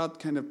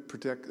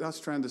 that's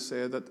trying to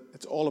say that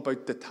it's all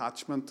about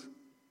detachment,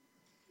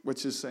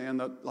 which is saying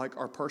that like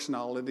our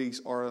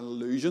personalities are an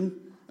illusion,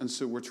 and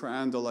so we're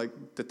trying to like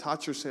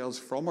detach ourselves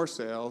from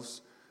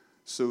ourselves,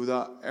 so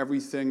that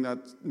everything that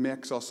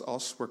makes us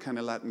us, we're kind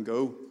of letting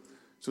go.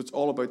 So it's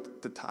all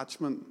about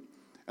detachment.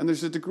 And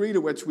there's a degree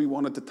to which we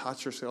want to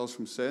detach ourselves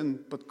from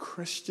sin, but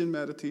Christian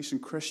meditation,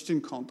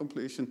 Christian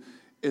contemplation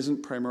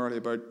isn't primarily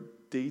about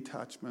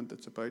detachment,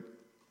 it's about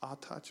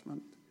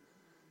attachment.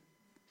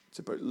 It's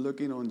about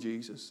looking on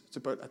Jesus. It's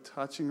about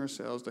attaching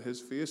ourselves to his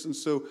face. And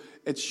so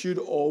it should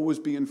always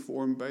be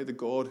informed by the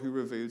God who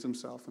reveals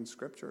himself in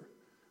Scripture.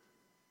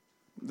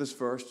 This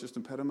verse just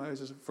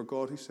epitomizes it. For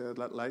God who said,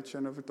 let light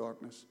shine over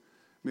darkness,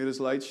 made his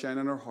light shine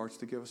in our hearts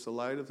to give us the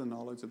light of the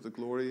knowledge of the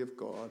glory of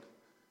God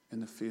in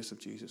the face of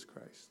Jesus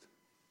Christ.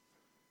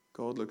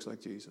 God looks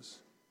like Jesus.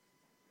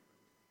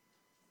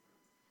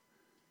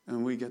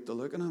 And we get to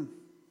look at him.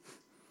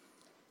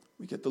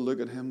 We get to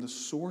look at him, the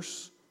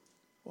source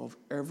of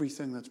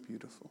everything that's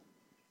beautiful.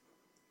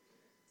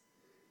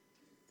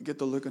 We get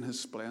to look on his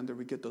splendor.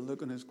 We get to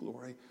look on his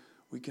glory.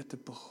 We get to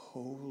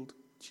behold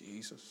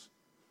Jesus.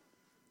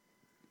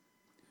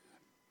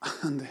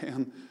 And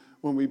then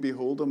when we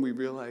behold him, we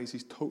realize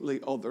he's totally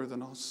other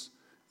than us.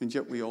 And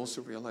yet we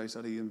also realize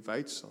that he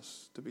invites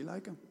us to be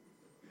like him.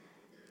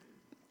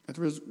 It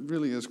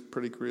really is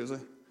pretty crazy,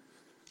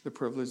 the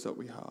privilege that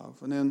we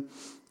have. And then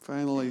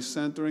finally,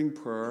 centering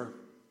prayer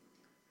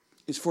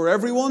is for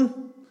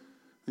everyone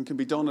and can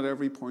be done at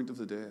every point of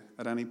the day,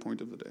 at any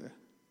point of the day.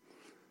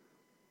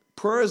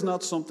 Prayer is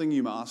not something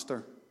you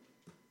master.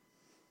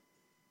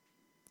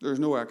 There's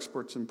no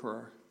experts in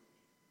prayer.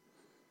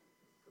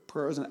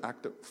 Prayer is an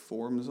act that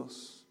forms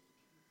us,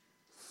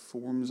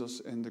 forms us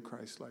into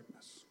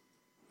Christ-likeness.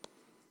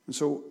 And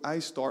so I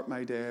start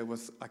my day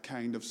with a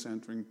kind of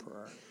centering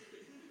prayer.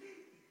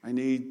 I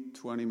need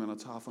 20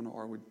 minutes, half an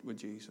hour with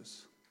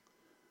Jesus.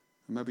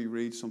 And maybe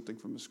read something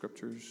from the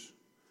scriptures.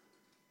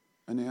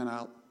 And then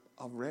I'll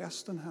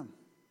rest in him.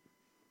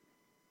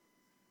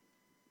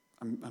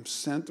 I'm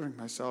centering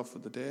myself for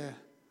the day.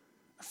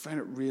 I find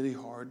it really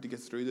hard to get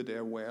through the day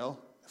well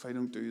if I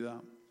don't do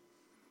that.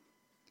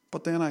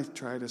 But then I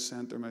try to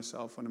center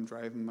myself when I'm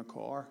driving my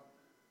car.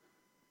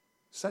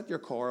 Set your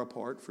car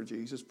apart for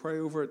Jesus. Pray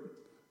over it.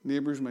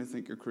 Neighbours might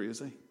think you're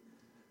crazy.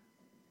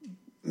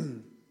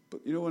 But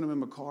you know, when I'm in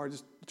my car, I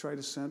just try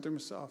to center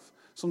myself.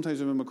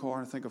 Sometimes I'm in my car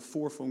and I think of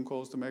 4 phone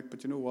calls to make,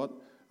 but you know what?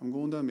 I'm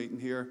going to a meeting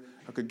here.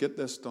 I could get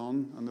this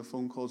done and the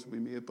phone calls will be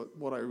made, but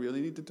what I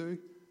really need to do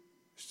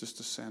is just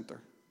to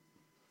center.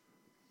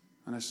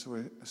 And I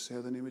say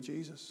the name of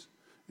Jesus.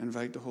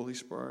 Invite the Holy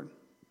Spirit.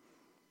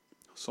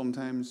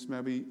 Sometimes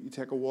maybe you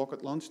take a walk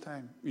at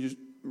lunchtime. You're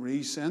just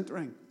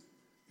recentering.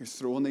 You're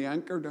throwing the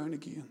anchor down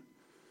again.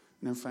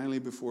 And then finally,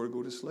 before I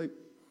go to sleep,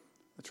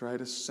 I try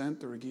to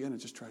center again and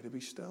just try to be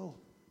still.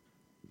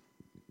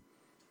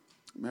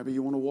 Maybe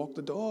you want to walk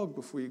the dog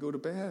before you go to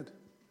bed.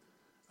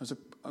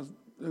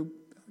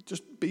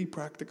 Just be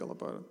practical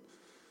about it.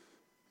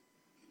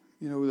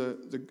 You know,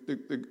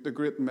 the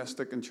great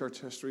mystic in church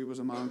history was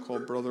a man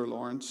called Brother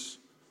Lawrence.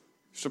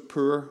 He's a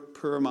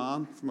poor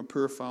man from a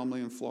poor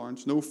family in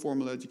Florence, no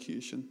formal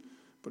education,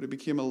 but he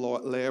became a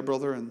lay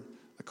brother in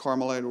the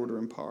Carmelite order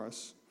in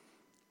Paris.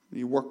 And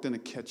he worked in a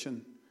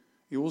kitchen.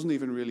 He wasn't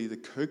even really the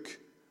cook.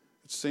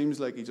 It seems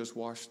like he just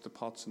washed the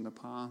pots and the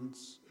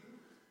pans.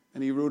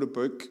 And he wrote a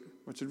book,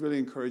 which I'd really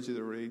encourage you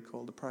to read,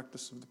 called The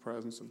Practice of the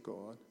Presence of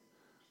God.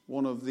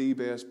 One of the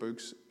best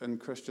books in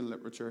Christian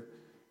literature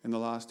in the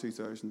last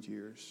 2,000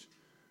 years.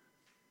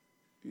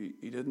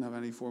 He didn't have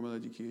any formal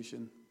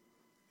education.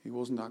 He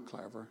wasn't that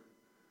clever.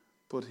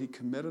 But he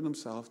committed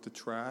himself to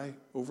try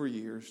over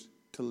years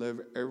to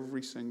live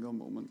every single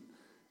moment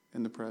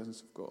in the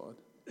presence of God.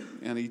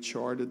 And he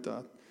charted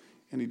that.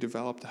 And he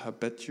developed a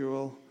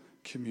habitual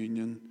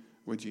communion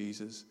with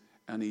Jesus.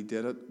 And he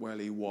did it while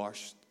he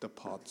washed the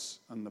pots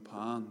and the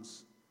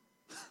pans.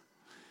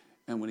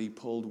 And when he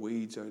pulled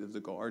weeds out of the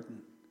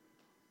garden,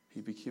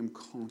 he became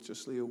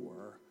consciously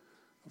aware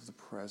of the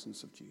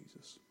presence of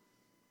Jesus.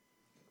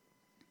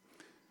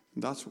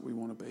 And that's what we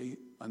want to be,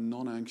 a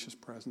non-anxious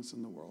presence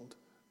in the world.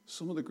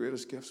 Some of the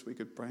greatest gifts we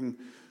could bring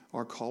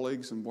our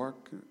colleagues and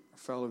work, our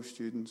fellow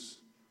students,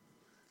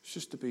 is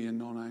just to be a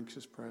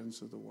non-anxious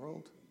presence of the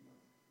world.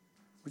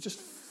 We're just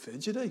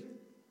fidgety,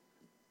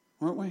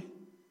 aren't we?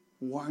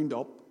 Wound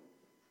up.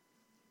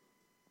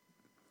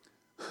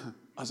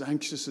 As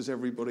anxious as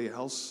everybody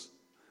else.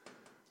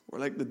 We're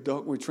like the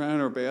duck. We're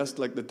trying our best,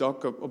 like the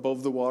duck up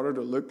above the water,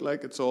 to look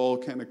like it's all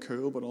kind of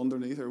cool, but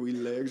underneath our wee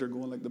legs are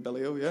going like the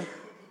billy-o, yeah?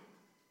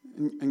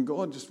 And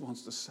God just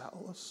wants to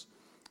settle us.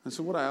 And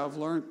so what I have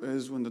learned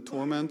is when the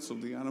torments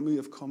of the enemy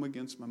have come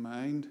against my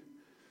mind,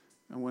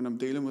 and when I'm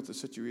dealing with a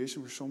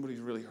situation where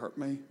somebody's really hurt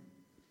me,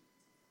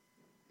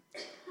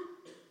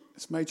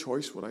 it's my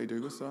choice what I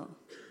do with that.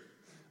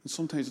 And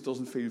sometimes it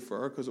doesn't feel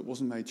fair because it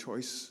wasn't my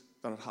choice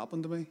that it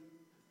happened to me.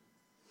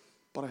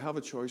 But I have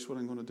a choice what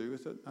I'm going to do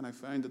with it. And I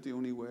find that the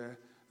only way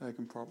that I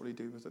can properly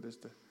deal with it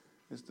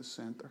is the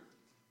center.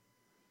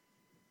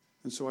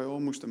 And so I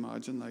almost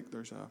imagine like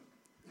there's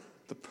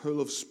the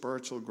pull of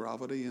spiritual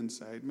gravity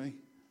inside me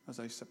as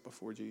I sit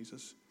before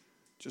Jesus.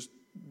 Just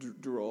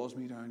draws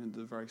me down into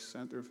the very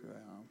center of who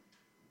I am.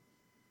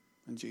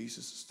 And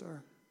Jesus is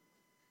there.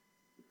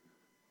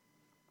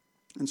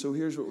 And so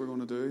here's what we're going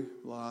to do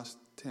the last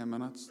 10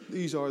 minutes.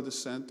 These are the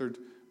centered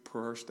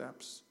prayer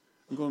steps.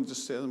 I'm going to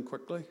just say them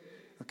quickly.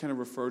 I've kind of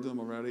referred to them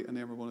already, and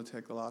then we're going to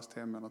take the last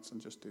 10 minutes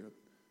and just do it.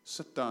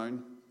 Sit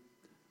down.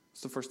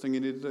 That's the first thing you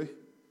need to do,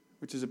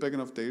 which is a big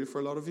enough deal for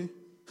a lot of you.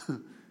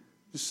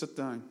 Just sit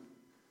down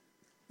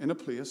in a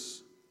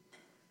place,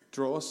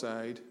 draw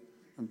aside,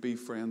 and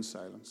befriend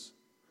silence.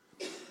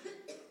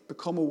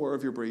 Become aware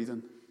of your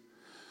breathing.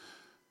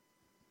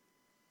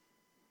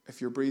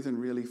 If you're breathing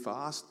really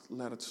fast,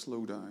 let it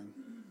slow down.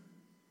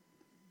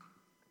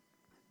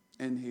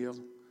 Inhale,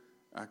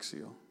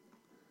 exhale.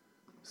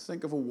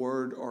 Think of a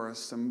word or a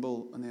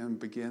symbol and then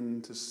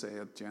begin to say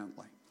it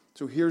gently.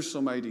 So here's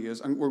some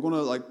ideas. And we're going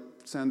to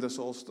send this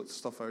all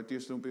stuff out to you,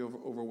 so don't be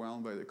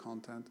overwhelmed by the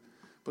content.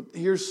 But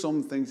here's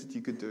some things that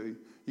you could do.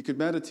 You could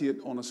meditate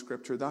on a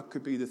scripture. That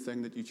could be the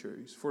thing that you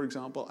choose. For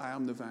example, I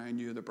am the vine,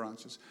 you are the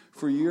branches.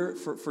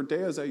 For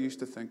days I used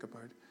to think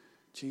about,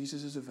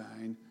 Jesus is a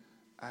vine,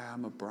 I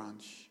am a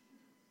branch.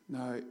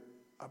 Now,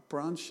 a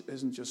branch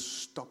isn't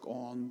just stuck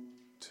on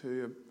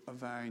to a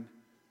vine.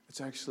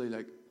 It's actually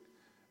like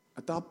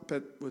at that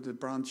bit where the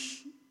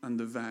branch and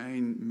the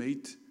vine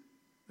meet,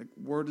 like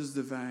where does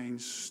the vine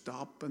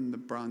stop and the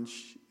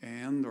branch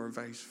end, or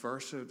vice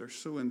versa? They're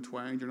so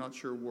entwined, you're not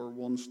sure where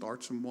one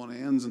starts and one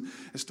ends. And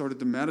I started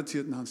to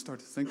meditate and I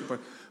started to think about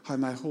how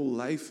my whole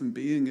life and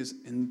being is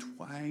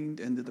entwined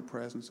into the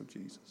presence of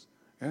Jesus.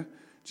 Yeah?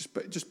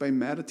 Just by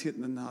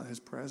meditating in that, his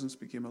presence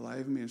became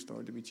alive in me and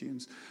started to be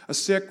changed. A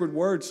sacred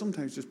word,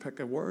 sometimes just pick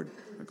a word,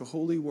 like a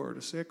holy word,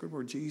 a sacred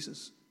word,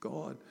 Jesus,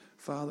 God,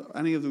 Father,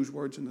 any of those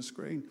words on the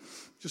screen.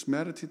 Just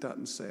meditate that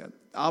and say it.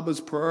 Abba's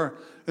prayer,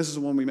 this is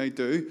the one we might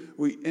do.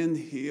 We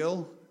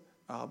inhale,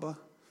 Abba,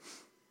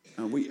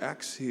 and we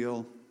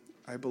exhale,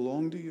 I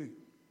belong to you.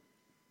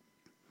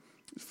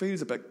 It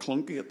feels a bit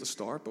clunky at the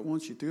start, but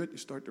once you do it, you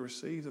start to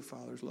receive the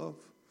Father's love.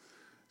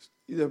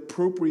 The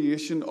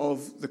appropriation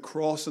of the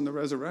cross and the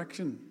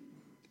resurrection.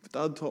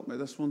 Dad taught me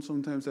this one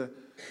sometimes. I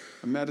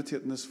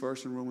meditate in this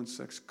verse in Romans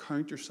 6.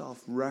 Count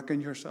yourself, reckon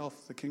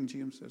yourself, the King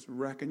James says,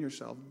 reckon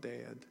yourself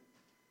dead.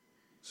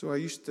 So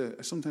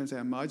sometimes I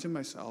imagine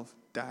myself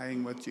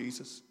dying with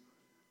Jesus.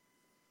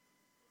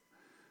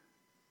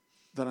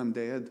 That I'm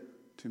dead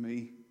to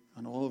me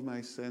and all of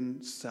my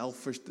sin,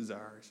 selfish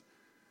desires,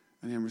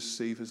 and then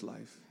receive his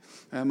life.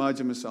 I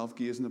imagine myself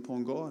gazing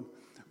upon God.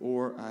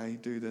 Or I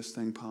do this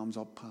thing, palms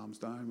up, palms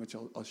down, which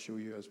I'll show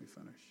you as we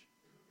finish.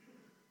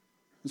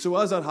 And so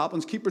as that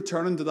happens, keep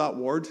returning to that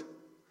word.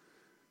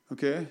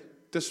 Okay?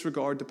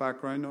 Disregard the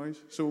background noise.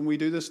 So when we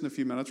do this in a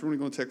few minutes, we're only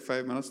going to take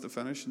 5 minutes to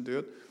finish and do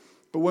it.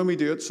 But when we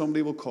do it,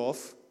 somebody will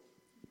cough.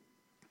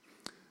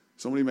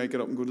 Somebody might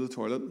get up and go to the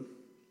toilet.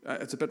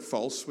 It's a bit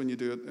false when you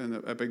do it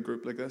in a big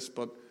group like this,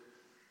 but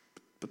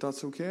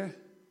that's okay.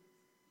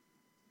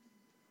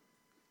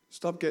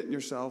 Stop getting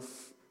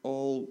yourself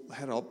all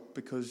head up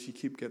because you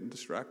keep getting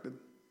distracted.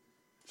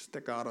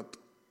 Stick at it.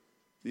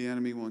 The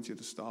enemy wants you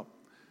to stop.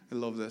 I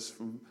love this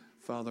from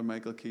Father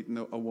Michael Keaton.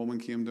 A woman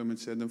came to him and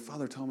said,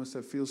 Father Thomas,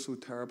 I feel so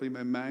terribly.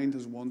 My mind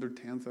has wandered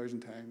 10,000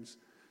 times.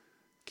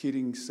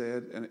 Keating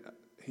said, and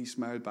he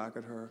smiled back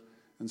at her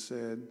and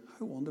said,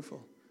 how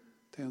wonderful.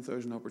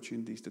 10,000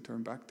 opportunities to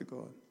turn back to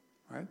God.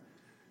 Right?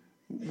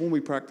 One wee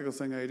practical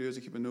thing I do is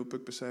I keep a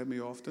notebook beside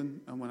me often,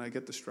 and when I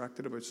get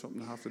distracted about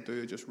something I have to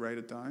do, I just write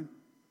it down.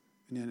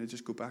 And then I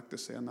just go back to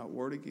saying that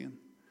word again.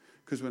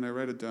 Because when I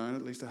write it down,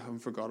 at least I haven't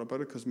forgot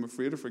about it, because I'm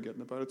afraid of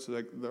forgetting about it. So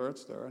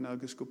it's there, and I'll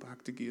just go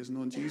back to gazing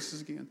on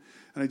Jesus again.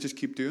 And I just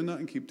keep doing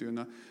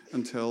that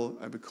until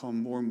I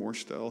become more and more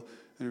still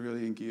and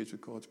really engage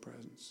with God's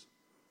presence.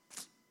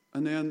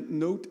 And then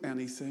note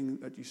anything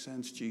that you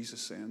sense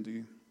Jesus saying to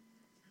you.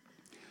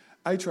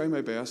 I try my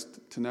best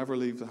to never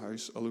leave the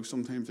house, although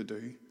sometimes I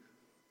do,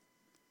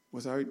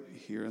 without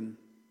hearing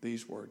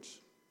these words.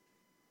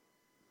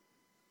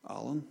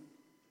 Alan,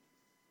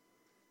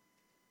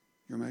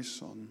 you're my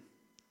son.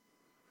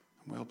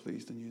 I'm well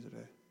pleased in you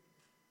today.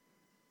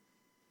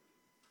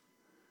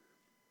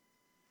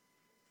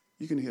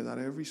 You can hear that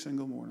every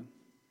single morning.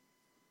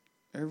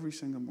 Every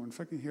single morning. In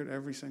fact, you can hear it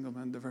every single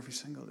minute of every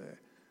single day.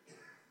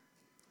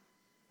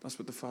 That's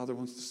what the Father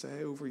wants to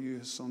say over you,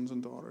 his sons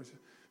and daughters.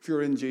 If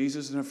you're in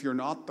Jesus, and if you're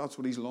not, that's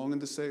what he's longing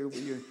to say over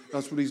you.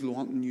 That's what he's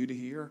wanting you to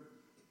hear.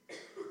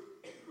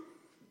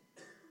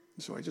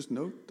 So I just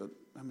note that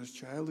I'm his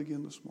child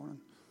again this morning.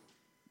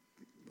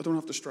 I don't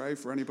have to strive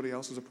for anybody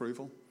else's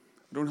approval.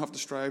 I don't have to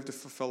strive to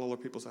fulfill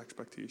other people's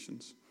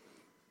expectations.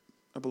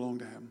 I belong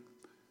to him.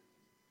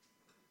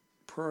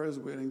 Prayer is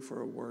waiting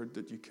for a word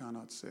that you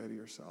cannot say to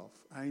yourself.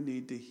 I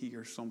need to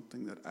hear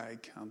something that I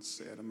can't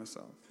say to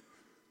myself.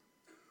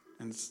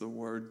 And it's the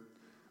word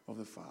of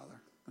the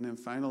Father. And then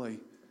finally,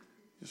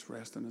 just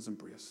rest in his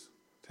embrace.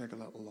 Take a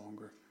little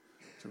longer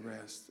to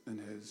rest in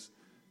his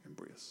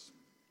embrace.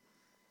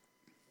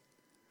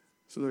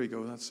 So there you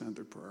go, that's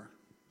centered prayer.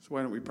 So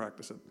why don't we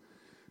practice it?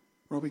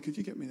 Robbie, could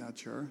you get me that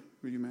chair?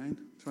 Would you mind?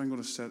 So I'm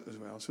going to sit as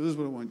well. So this is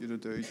what I want you to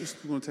do.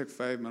 Just going to take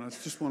 5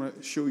 minutes. Just want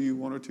to show you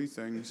one or two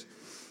things.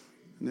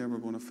 And then we're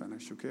going to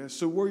finish, okay?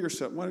 So where you're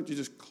sitting, why don't you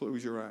just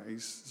close your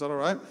eyes? Is that all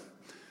right?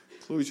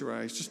 Close your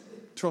eyes. Just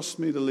trust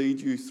me to lead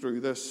you through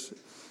this.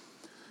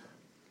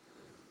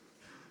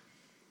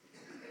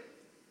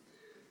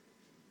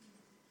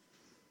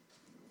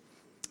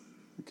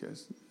 Okay.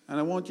 And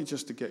I want you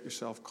just to get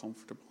yourself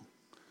comfortable.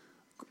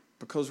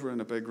 Because we're in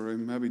a big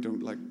room, maybe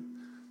don't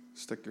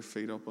stick your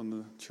feet up on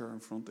the chair in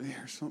front of you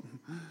or something.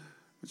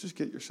 But just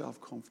get yourself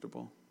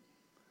comfortable.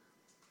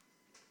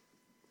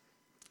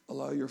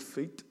 Allow your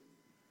feet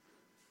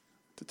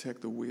to take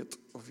the weight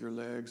of your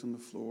legs on the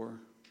floor.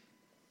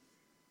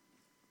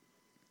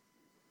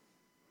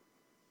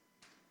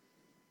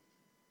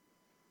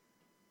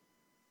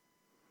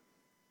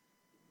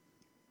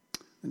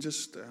 And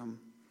just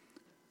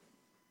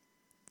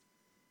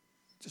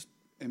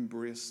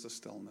embrace the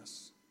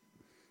stillness.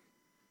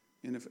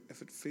 And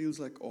if it feels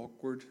like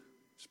awkward,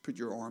 just put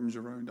your arms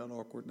around that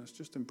awkwardness.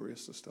 Just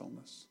embrace the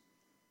stillness.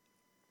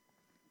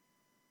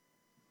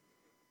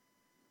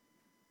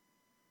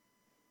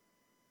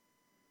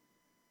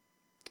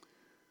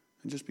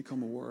 And just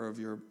become aware of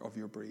your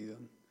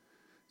breathing.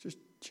 Just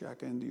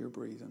check into your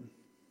breathing.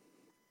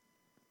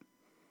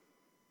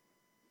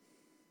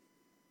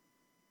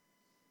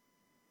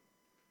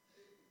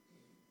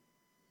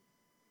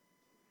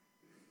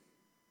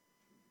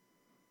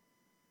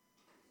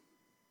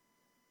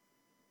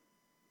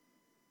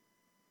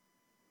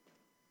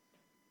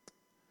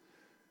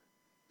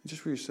 And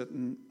just where you're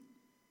sitting,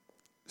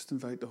 just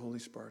invite the Holy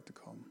Spirit to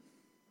come.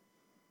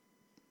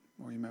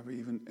 Or you maybe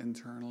even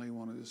internally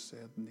want to just say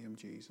the name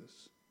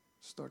Jesus.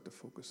 Start to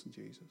focus on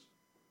Jesus.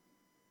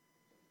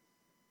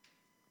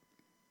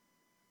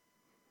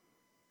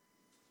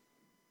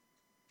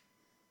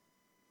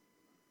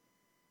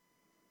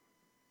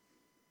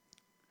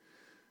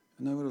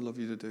 And now what I'd love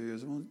you to do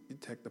is I want you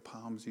to take the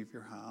palms of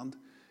your hand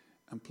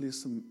and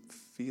place them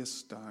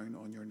face down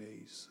on your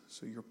knees.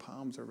 So your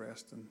palms are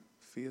resting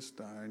face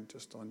down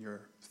just on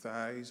your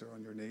thighs or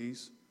on your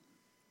knees.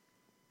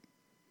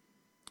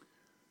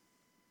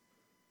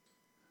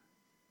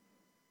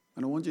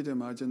 And I want you to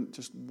imagine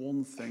just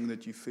one thing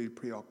that you feel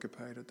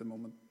preoccupied at the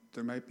moment.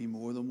 There might be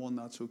more than one,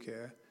 that's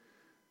okay.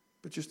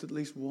 But just at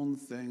least one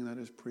thing that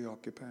is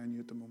preoccupying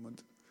you at the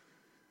moment.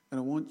 And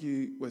I want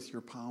you, with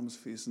your palms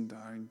facing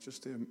down,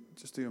 just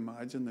to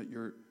imagine that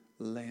you're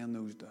laying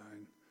those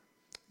down.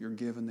 You're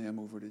giving them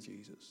over to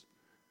Jesus.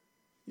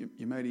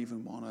 You might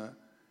even want to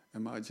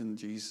imagine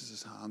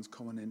Jesus' hands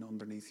coming in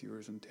underneath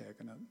yours and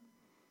taking it.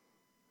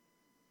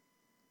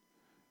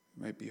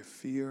 It might be a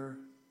fear,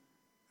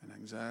 an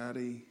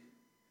anxiety,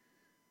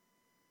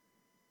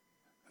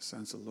 a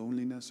sense of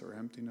loneliness or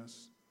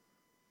emptiness.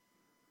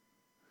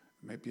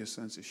 It might be a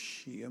sense of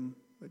shame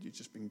that you've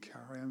just been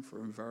carrying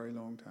for a very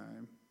long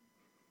time.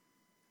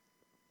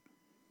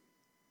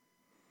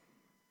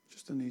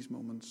 Just in these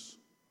moments,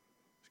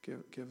 just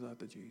give that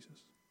to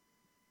Jesus.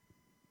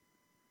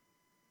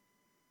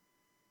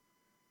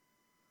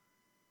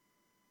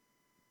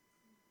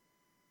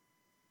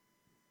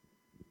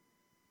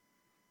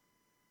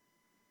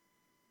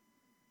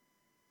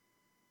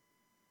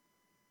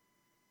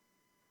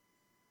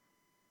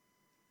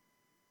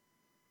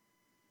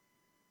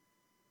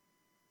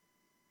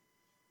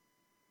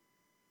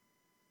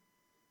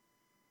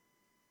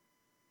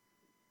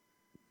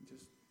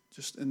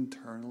 Just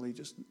internally,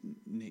 just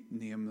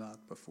name that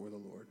before the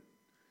Lord.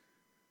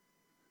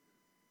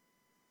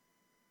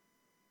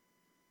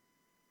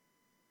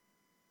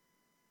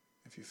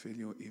 If you feel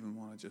you even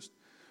want to just,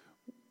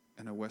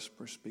 in a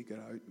whisper, speak it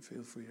out,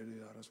 feel free to do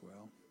that as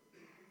well.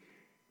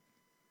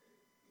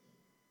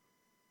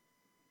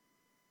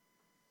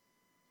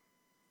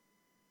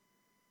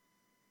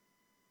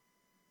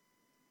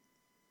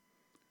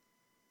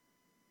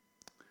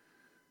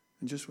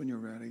 And just when you're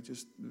ready,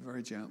 just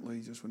very gently,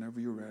 just whenever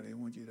you're ready, I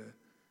want you to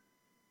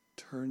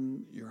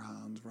turn your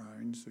hands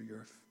round so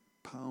your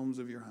palms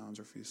of your hands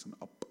are facing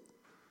up.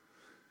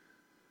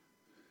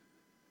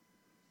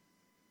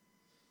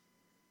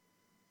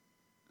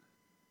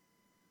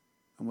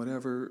 And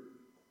whatever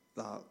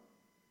that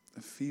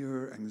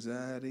fear,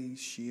 anxiety,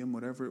 shame,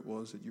 whatever it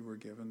was that you were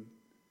given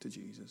to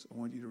Jesus, I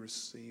want you to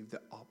receive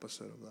the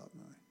opposite of that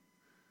now.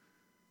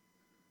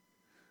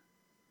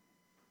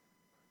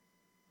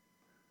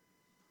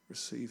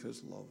 Receive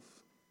his love.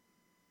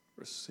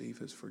 Receive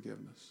his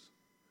forgiveness.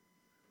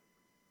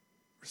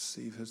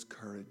 Receive his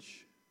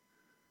courage.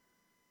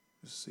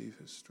 Receive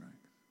his strength.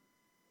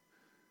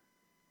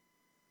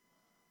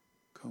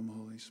 Come,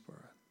 Holy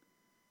Spirit.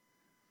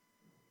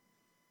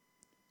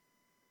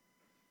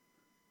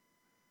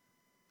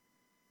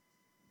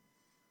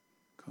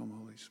 Come,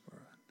 Holy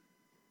Spirit.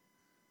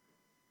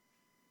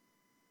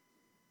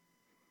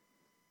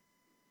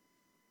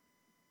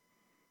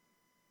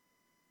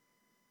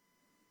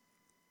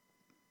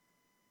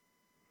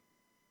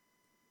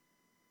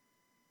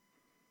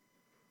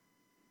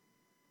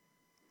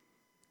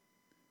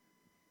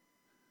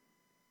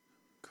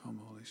 Come,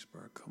 Holy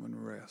Spirit, come and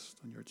rest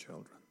on your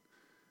children.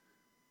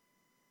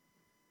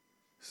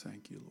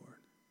 Thank you, Lord.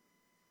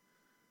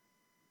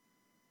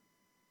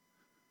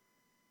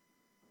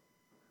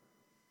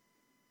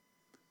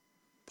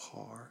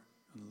 Power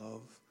and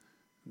love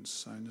and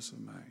soundness of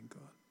mind,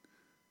 God.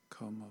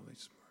 Come, Holy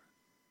Spirit.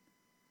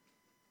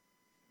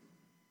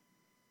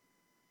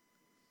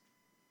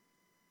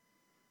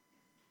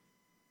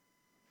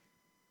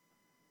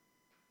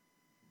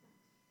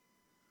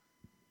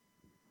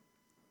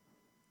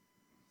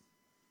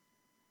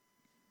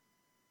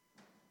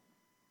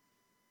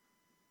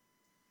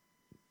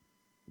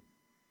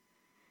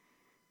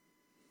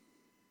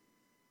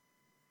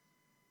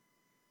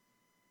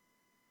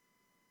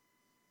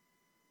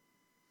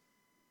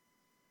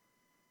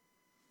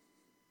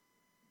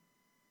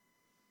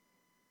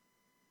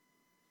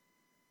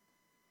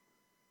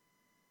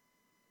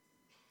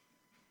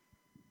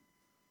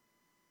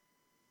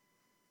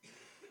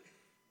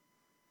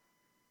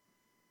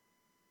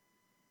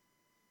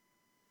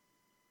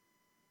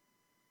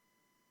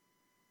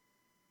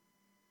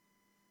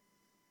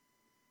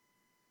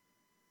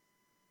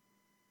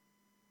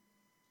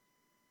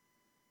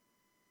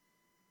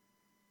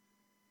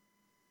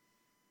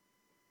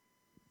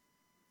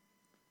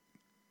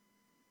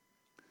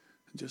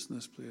 And just in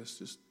this place,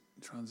 just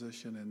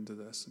transition into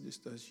this. And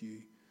just as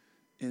you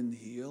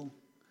inhale,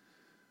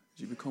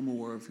 as you become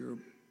aware of your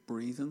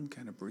breathing,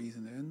 kind of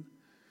breathing in,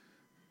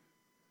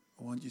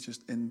 I want you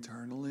just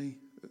internally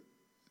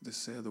to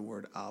say the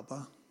word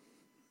Abba,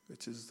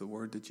 which is the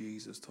word that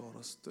Jesus taught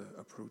us to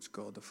approach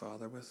God the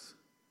Father with.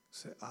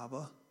 Say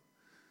Abba.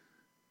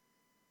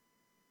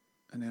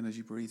 And then as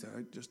you breathe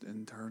out, just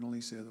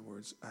internally say the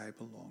words, I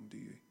belong to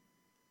you.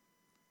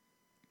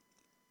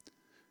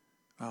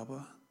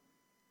 Abba,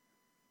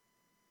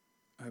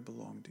 I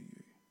belong to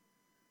you.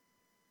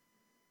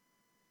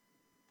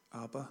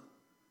 Abba,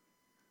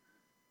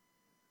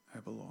 I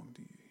belong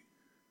to you.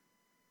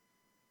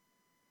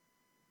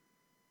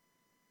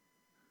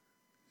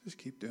 Just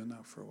keep doing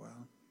that for a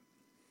while.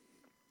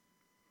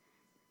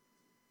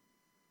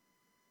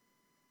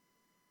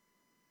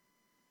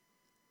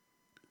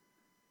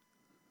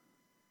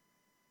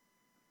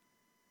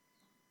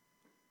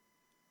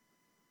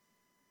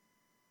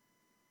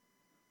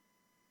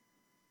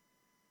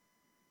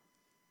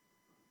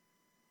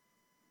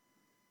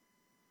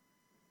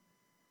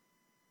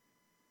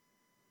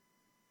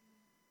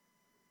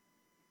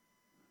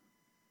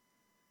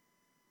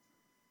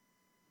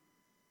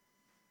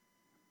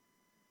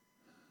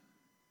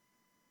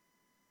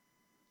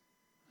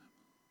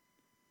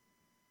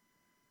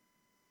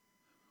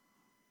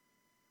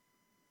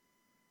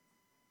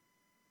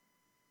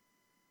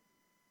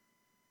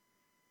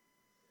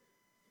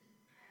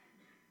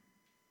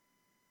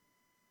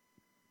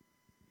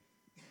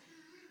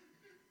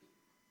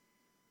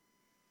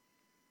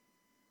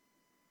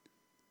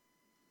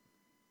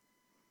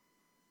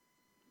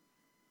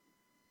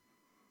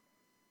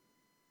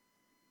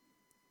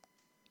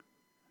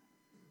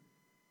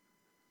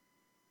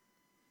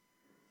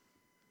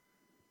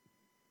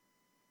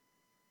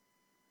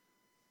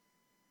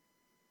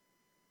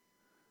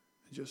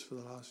 And just for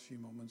the last few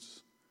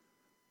moments,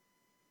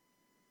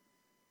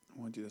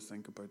 I want you to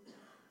think about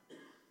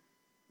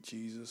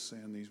Jesus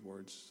saying these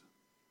words,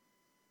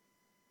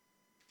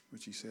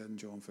 which he said in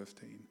John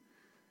 15.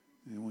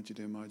 And I want you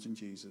to imagine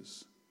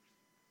Jesus,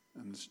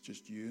 and it's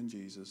just you and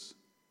Jesus,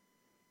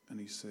 and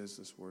he says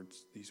these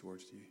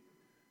words to you.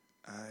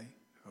 I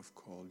have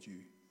called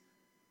you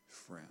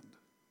friend.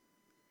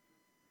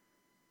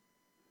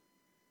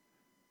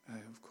 I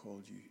have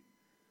called you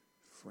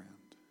friend.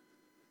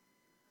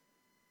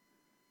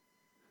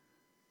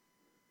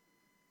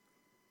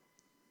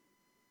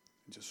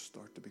 And just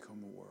start to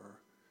become aware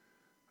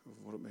of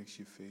what it makes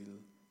you feel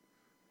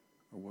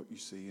or what you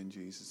see in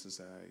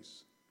Jesus'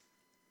 eyes.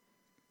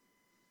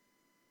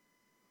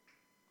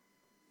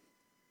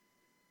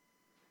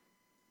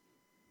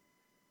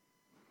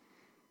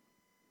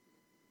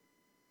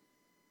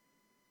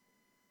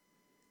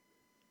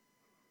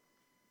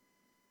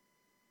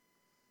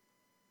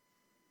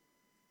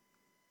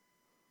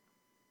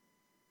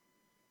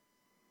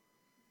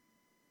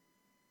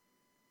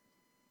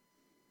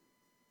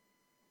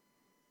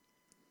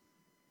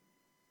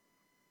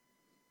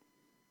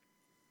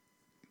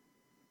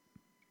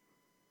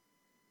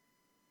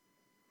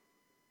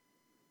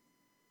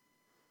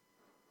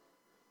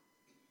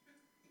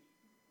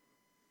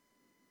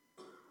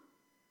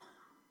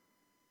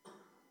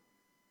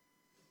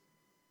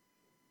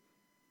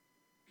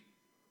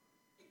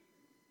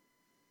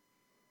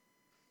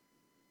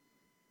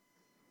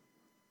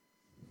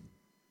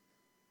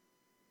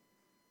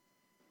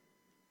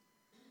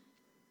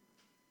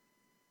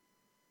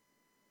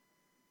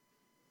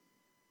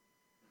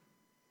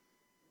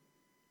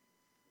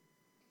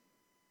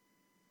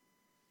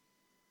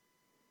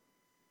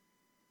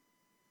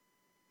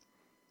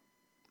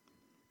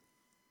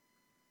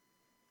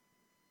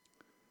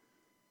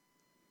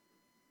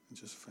 And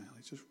just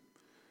finally,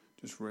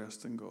 just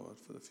rest in God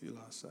for the few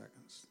last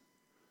seconds.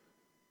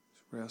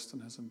 Just rest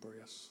in his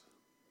embrace.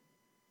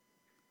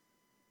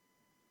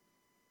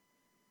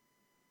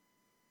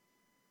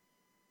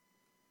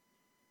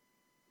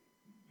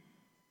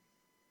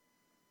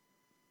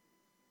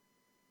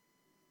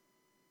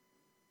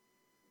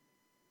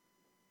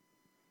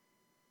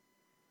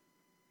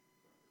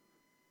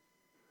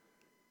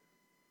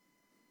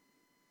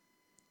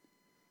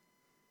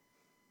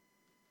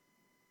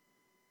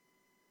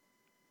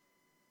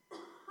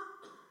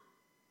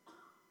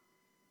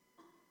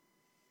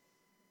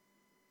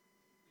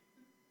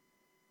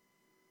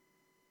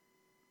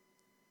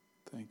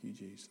 Thank you,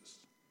 Jesus.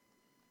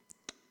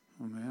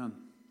 Amen.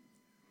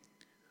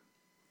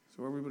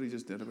 So everybody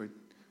just did about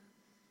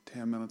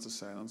 10 minutes of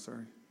silence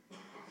there.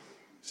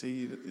 See,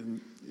 you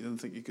didn't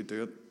think you could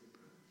do it,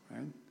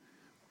 right?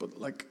 But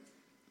like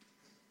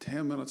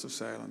 10 minutes of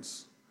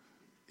silence,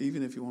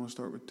 even if you want to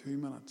start with 2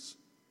 minutes,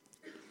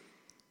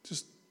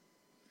 just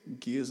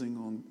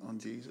gazing on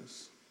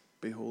Jesus,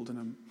 beholding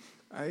him.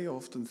 I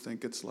often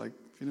think it's like,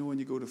 when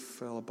you go to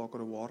fill a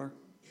bucket of water,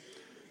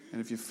 and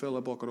if you fill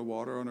a bucket of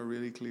water on a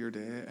really clear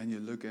day and you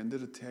look into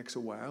it, it takes a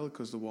while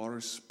because the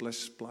water's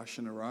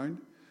splashing around.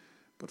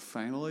 But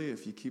finally,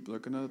 if you keep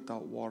looking at it,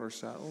 that water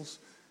settles.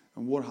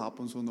 And what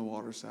happens when the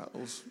water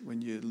settles?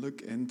 When you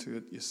look into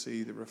it, you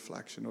see the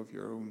reflection of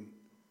your own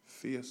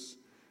face.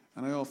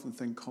 And I often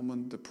think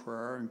coming to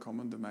prayer and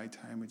coming to my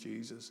time with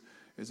Jesus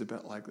is a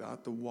bit like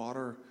that. The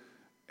water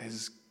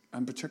is,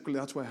 and particularly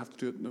that's why I have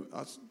to do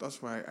it.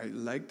 That's why I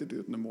like to do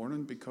it in the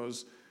morning,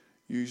 because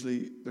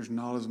usually there's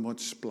not as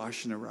much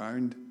splashing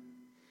around,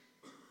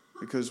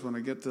 because when I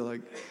get to like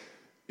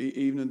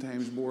evening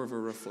time is more of a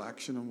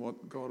reflection on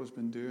what God has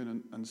been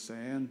doing and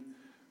saying.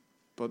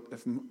 But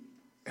if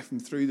I'm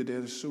through the day,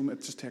 it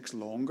just takes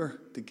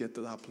longer to get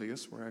to that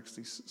place where I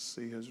actually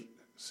see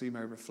see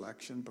my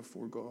reflection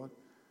before God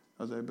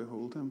as I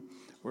behold him.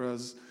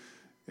 Whereas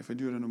if I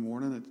do it in the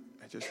morning,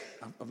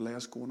 I've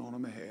less going on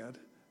in my head,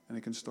 and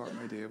I can start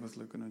my day with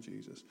looking at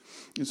Jesus.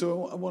 And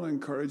so I want to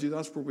encourage you,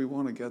 that's where we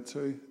want to get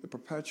to, the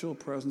perpetual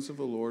presence of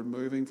the Lord,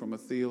 moving from a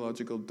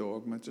theological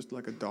dogma, just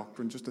like a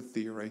doctrine, just a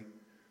theory,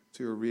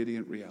 to a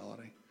radiant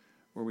reality,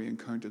 where we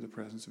encounter the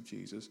presence of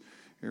Jesus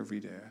every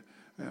day.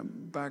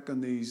 Back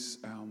on these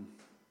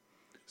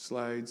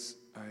slides,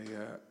 I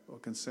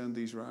can send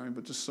these around,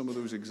 but just some of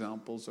those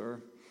examples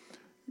are,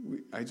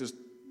 I just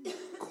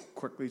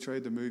quickly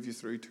tried to move you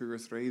through 2 or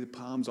 3, the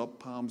palms up,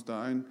 palms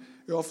down.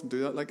 You often do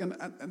that, like, and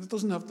it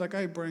doesn't have, like,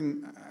 I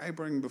bring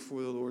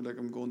before the Lord, like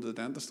I'm going to the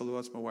dentist, although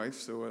that's my wife,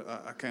 so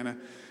I kind of,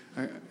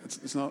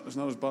 it's not as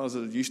bad as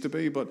it used to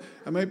be, but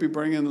I might be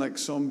bringing like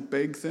some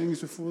big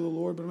things before the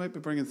Lord, but I might be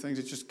bringing things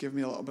that just give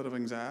me a little bit of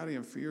anxiety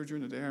and fear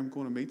during the day. I'm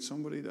going to meet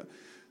somebody that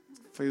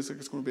feels like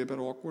it's going to be a bit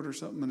awkward or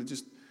something, and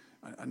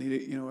I need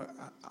it,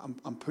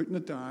 I'm putting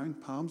it down,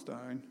 palms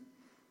down.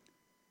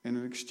 And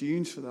in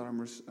exchange for that, I'm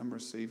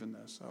receiving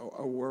this.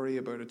 I worry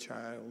about a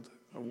child.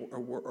 I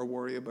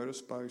worry about a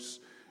spouse.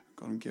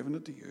 God, I'm giving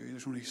it to you.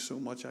 There's only so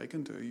much I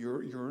can do.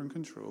 You're in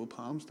control.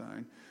 Palms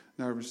down.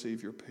 Now I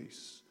receive your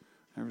peace.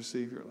 I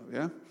receive your love.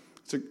 Yeah?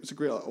 It's a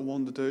great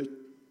one to do.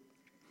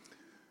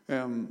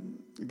 I'll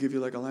give you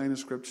like a line of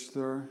scripture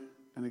there.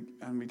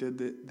 And we did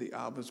the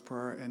Abba's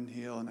prayer,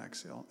 inhale and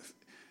exhale.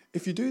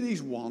 If you do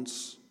these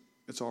once,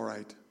 it's all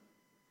right.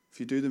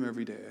 If you do them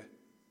every day,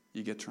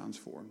 you get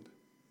transformed.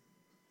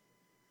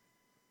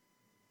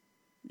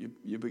 You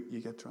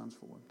get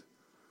transformed.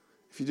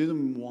 If you do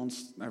them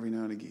once every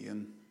now and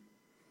again,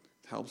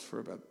 it helps for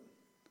a bit.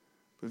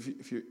 But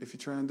if you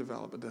try and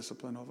develop a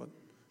discipline of it,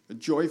 a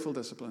joyful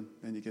discipline,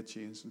 then you get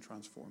changed and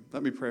transformed.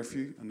 Let me pray for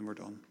you, and then we're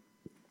done.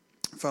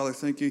 Father,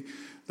 thank you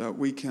that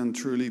we can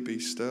truly be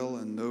still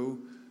and know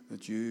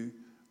that you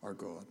are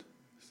God.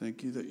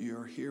 Thank you that you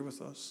are here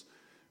with us.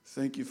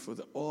 Thank you for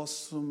the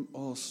awesome,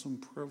 awesome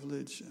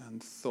privilege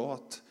and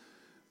thought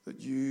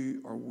that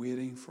you are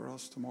waiting for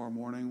us tomorrow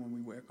morning when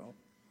we wake up,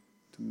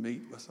 to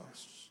meet with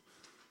us,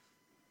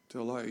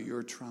 to allow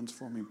your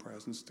transforming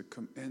presence to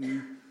come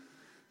in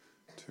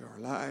to our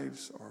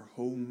lives, our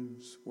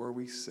homes, where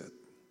we sit.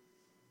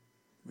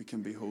 We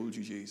can behold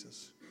you,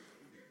 Jesus.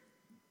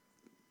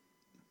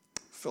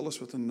 Fill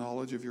us with the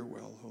knowledge of your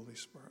will, Holy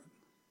Spirit.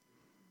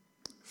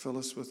 Fill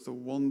us with the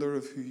wonder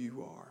of who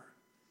you are.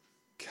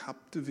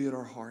 Captivate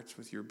our hearts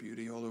with your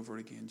beauty all over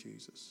again,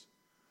 Jesus.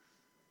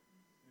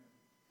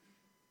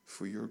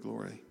 For your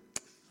glory.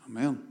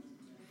 Amen.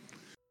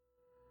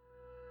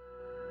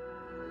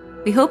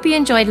 We hope you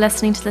enjoyed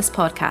listening to this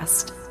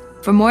podcast.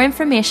 For more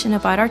information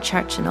about our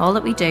church and all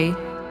that we do,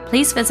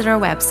 please visit our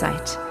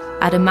website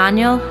at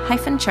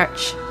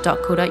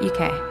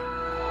emmanuel-church.co.uk.